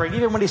suffering,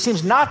 even when he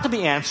seems not to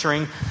be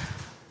answering,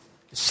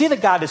 To see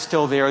that God is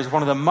still there is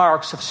one of the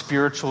marks of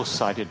spiritual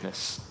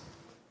sightedness.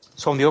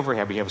 So on the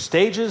overhead, we have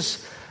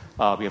stages,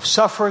 we have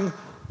suffering.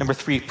 Number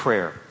 3,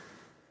 prayer.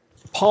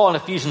 Paul in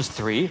Ephesians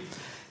 3,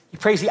 he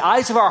prays the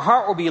eyes of our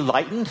heart will be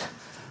enlightened.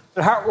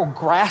 The heart will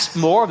grasp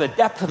more of the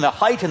depth and the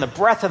height and the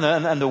breadth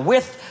and the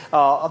width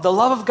of the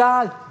love of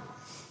God.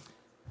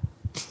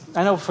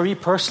 I know for me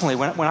personally,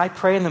 when I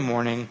pray in the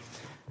morning,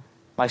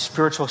 my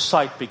spiritual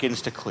sight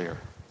begins to clear.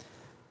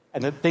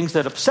 And the things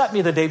that upset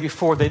me the day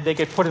before, they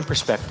get put in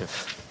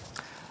perspective.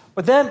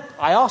 But then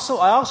I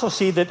also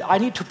see that I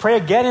need to pray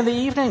again in the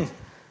evening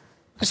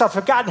because I've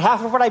forgotten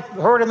half of what I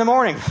heard in the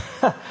morning.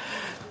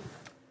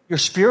 Your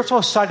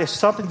spiritual sight is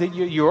something that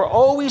you're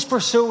always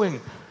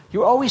pursuing.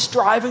 You're always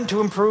striving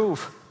to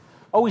improve,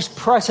 always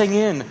pressing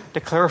in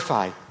to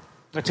clarify,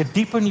 to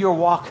deepen your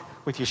walk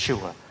with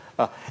Yeshua,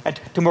 and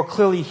to more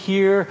clearly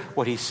hear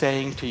what he's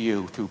saying to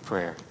you through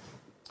prayer.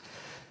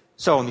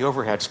 So in the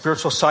overhead,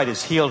 spiritual sight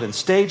is healed in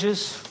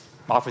stages,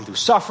 often through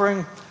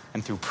suffering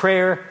and through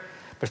prayer.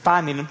 But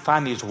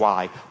finally is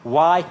why.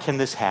 Why can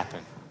this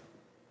happen?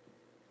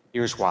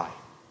 Here's why.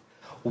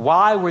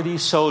 Why were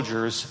these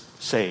soldiers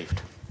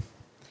saved?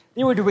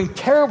 They were doing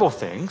terrible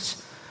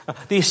things.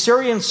 The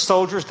Assyrian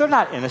soldiers, they're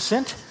not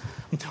innocent.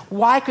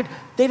 Why could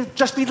they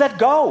just be let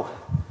go?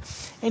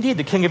 Indeed,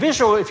 the king of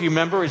Israel, if you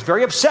remember, is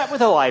very upset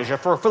with Elijah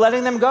for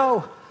letting them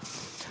go.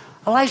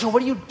 Elijah,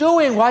 what are you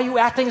doing? Why are you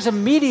acting as a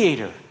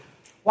mediator?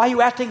 Why are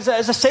you acting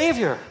as a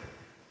savior?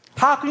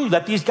 How can you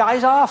let these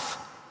guys off?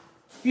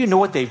 You know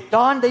what they've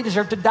done. They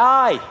deserve to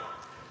die.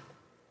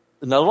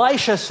 And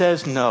Elisha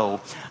says,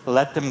 no,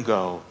 let them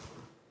go.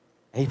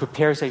 And he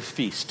prepares a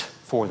feast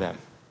for them.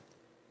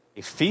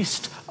 A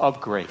feast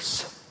of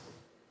grace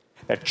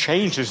that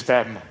changes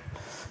them.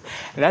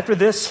 And after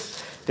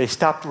this, they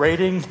stopped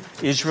raiding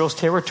Israel's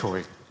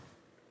territory.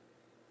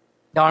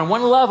 Now, on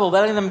one level,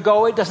 letting them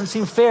go, it doesn't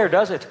seem fair,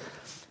 does it?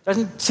 It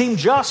doesn't seem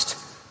just.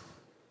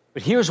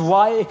 But here's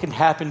why it can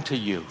happen to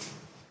you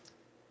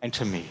and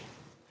to me.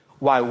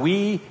 Why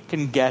we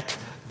can get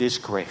this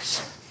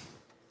grace.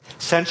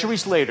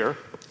 Centuries later,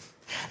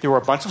 there were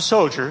a bunch of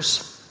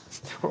soldiers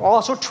who were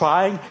also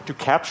trying to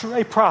capture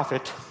a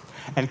prophet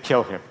and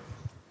kill him.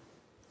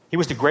 He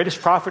was the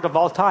greatest prophet of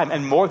all time,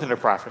 and more than a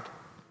prophet.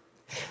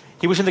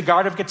 He was in the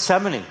Garden of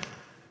Gethsemane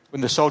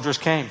when the soldiers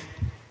came.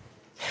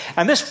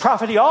 And this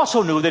prophet, he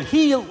also knew that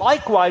he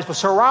likewise was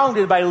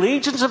surrounded by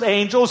legions of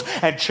angels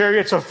and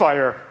chariots of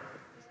fire.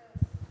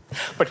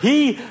 But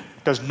he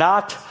does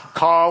not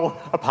call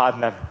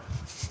upon them.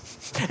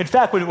 In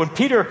fact, when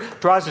Peter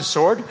draws his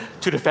sword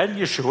to defend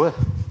Yeshua,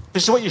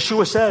 this is what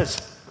Yeshua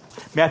says.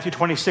 Matthew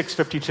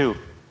 26:52.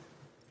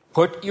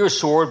 Put your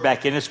sword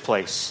back in its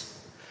place.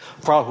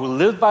 For all who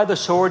live by the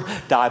sword,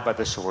 die by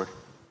the sword.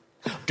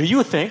 Do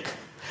you think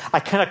I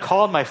cannot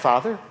call on my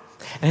Father,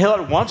 and he'll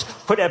at once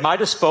put at my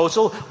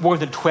disposal more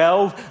than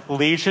 12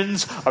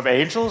 legions of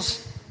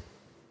angels?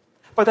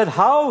 But then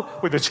how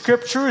would the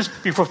scriptures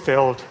be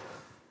fulfilled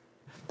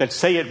that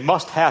say it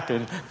must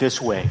happen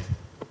this way?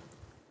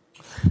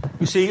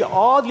 You see,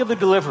 all the other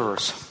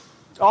deliverers,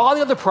 all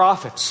the other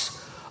prophets,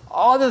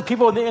 all the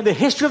people in the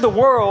history of the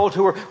world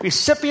who were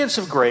recipients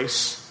of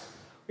grace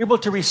were able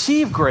to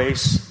receive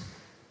grace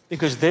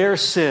because their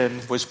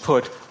sin was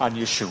put on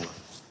Yeshua.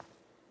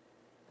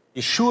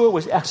 Yeshua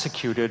was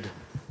executed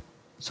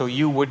so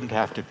you wouldn't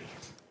have to be.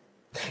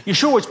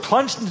 Yeshua was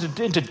plunged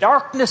into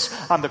darkness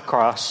on the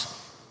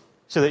cross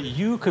so that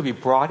you could be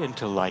brought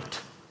into light.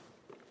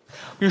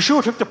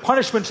 Yeshua took the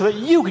punishment so that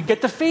you could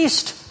get the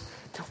feast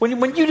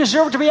when you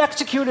deserved to be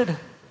executed,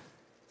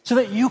 so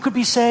that you could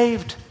be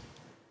saved,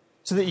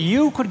 so that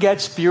you could get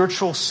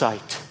spiritual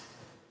sight.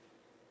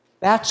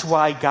 That's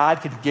why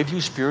God can give you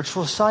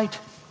spiritual sight.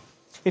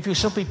 If you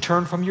simply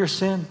turn from your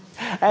sin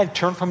and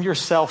turn from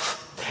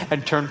yourself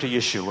and turn to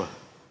Yeshua.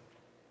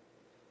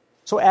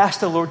 So ask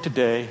the Lord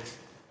today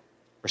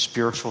for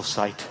spiritual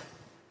sight.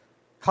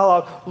 Call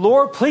out,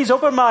 Lord, please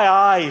open my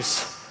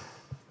eyes.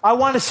 I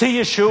want to see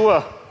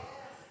Yeshua.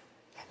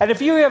 And if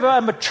you have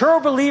a mature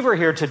believer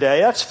here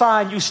today, that's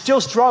fine. You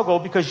still struggle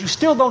because you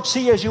still don't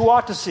see as you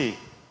ought to see.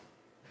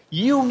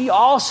 You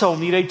also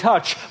need a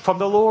touch from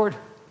the Lord.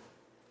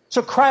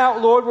 So cry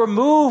out, Lord,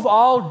 remove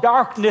all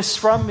darkness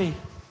from me.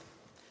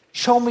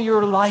 Show me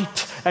your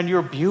light and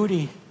your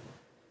beauty.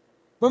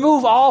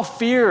 Remove all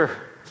fear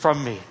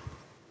from me.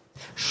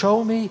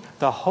 Show me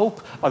the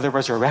hope of the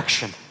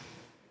resurrection.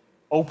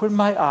 Open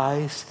my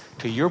eyes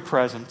to your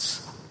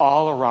presence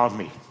all around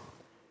me.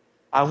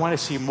 I want to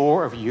see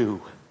more of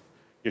you,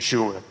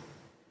 Yeshua.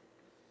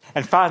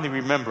 And finally,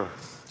 remember,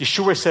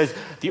 Yeshua says,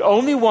 the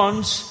only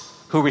ones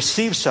who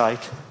receive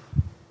sight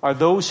are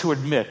those who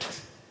admit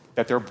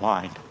that they're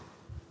blind.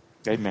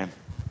 Amen.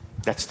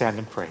 Let's stand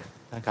and pray.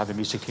 Thank God the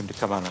music team to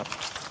come on up.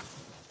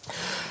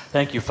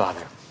 Thank you,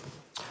 Father.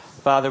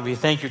 Father, we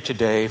thank you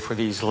today for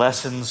these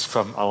lessons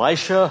from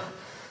Elisha,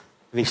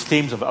 these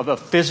themes of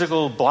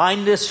physical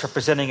blindness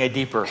representing a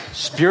deeper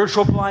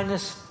spiritual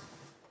blindness.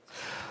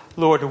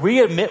 Lord, we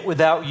admit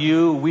without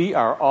you, we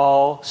are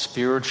all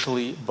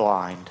spiritually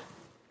blind.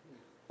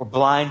 We're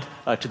blind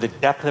to the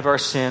depth of our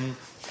sin.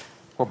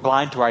 We're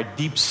blind to our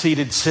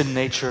deep-seated sin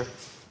nature.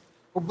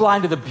 We're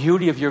blind to the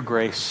beauty of your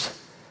grace.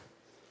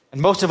 And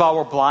most of all,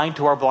 we're blind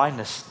to our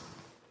blindness.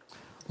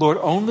 Lord,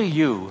 only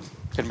you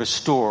can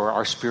restore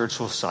our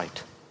spiritual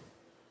sight.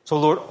 So,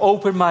 Lord,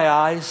 open my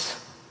eyes.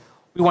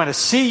 We want to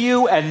see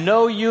you and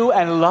know you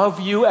and love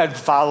you and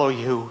follow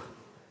you.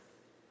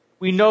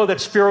 We know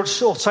that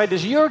spiritual sight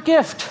is your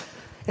gift.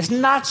 It's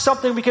not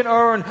something we can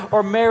earn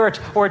or merit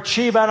or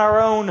achieve on our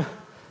own.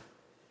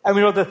 And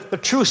we know that the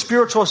true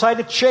spiritual sight,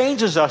 it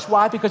changes us.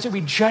 Why? Because it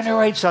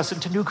regenerates us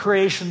into new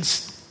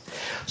creations.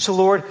 So,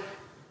 Lord,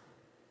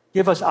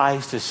 give us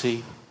eyes to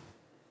see.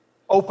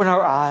 Open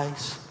our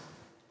eyes.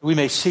 We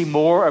may see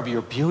more of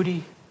your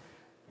beauty,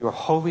 your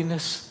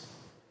holiness,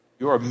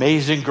 your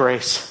amazing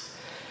grace.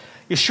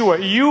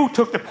 Yeshua, you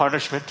took the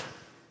punishment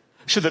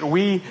so that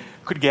we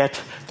could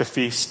get the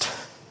feast.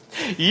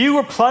 You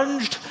were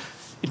plunged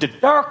into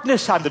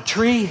darkness on the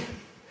tree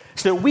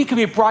so that we could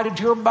be brought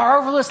into your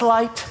marvelous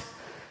light.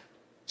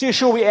 So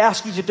Yeshua, we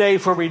ask you today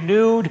for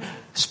renewed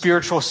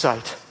spiritual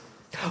sight.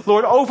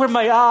 Lord, open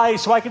my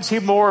eyes so I can see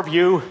more of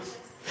you.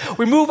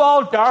 Remove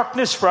all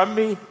darkness from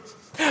me.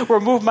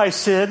 Remove my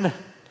sin.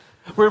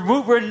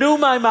 Renew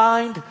my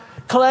mind.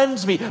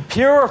 Cleanse me.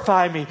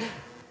 Purify me.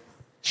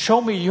 Show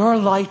me your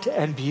light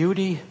and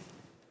beauty.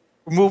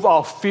 Remove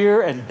all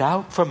fear and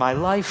doubt from my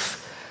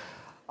life.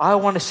 I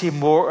want to see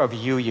more of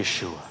you,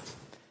 Yeshua.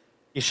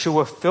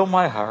 Yeshua, fill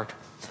my heart.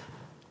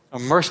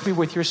 Immerse me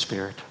with your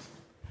spirit.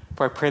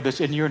 For I pray this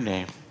in your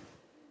name.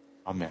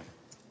 Amen.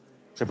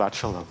 Shabbat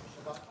shalom.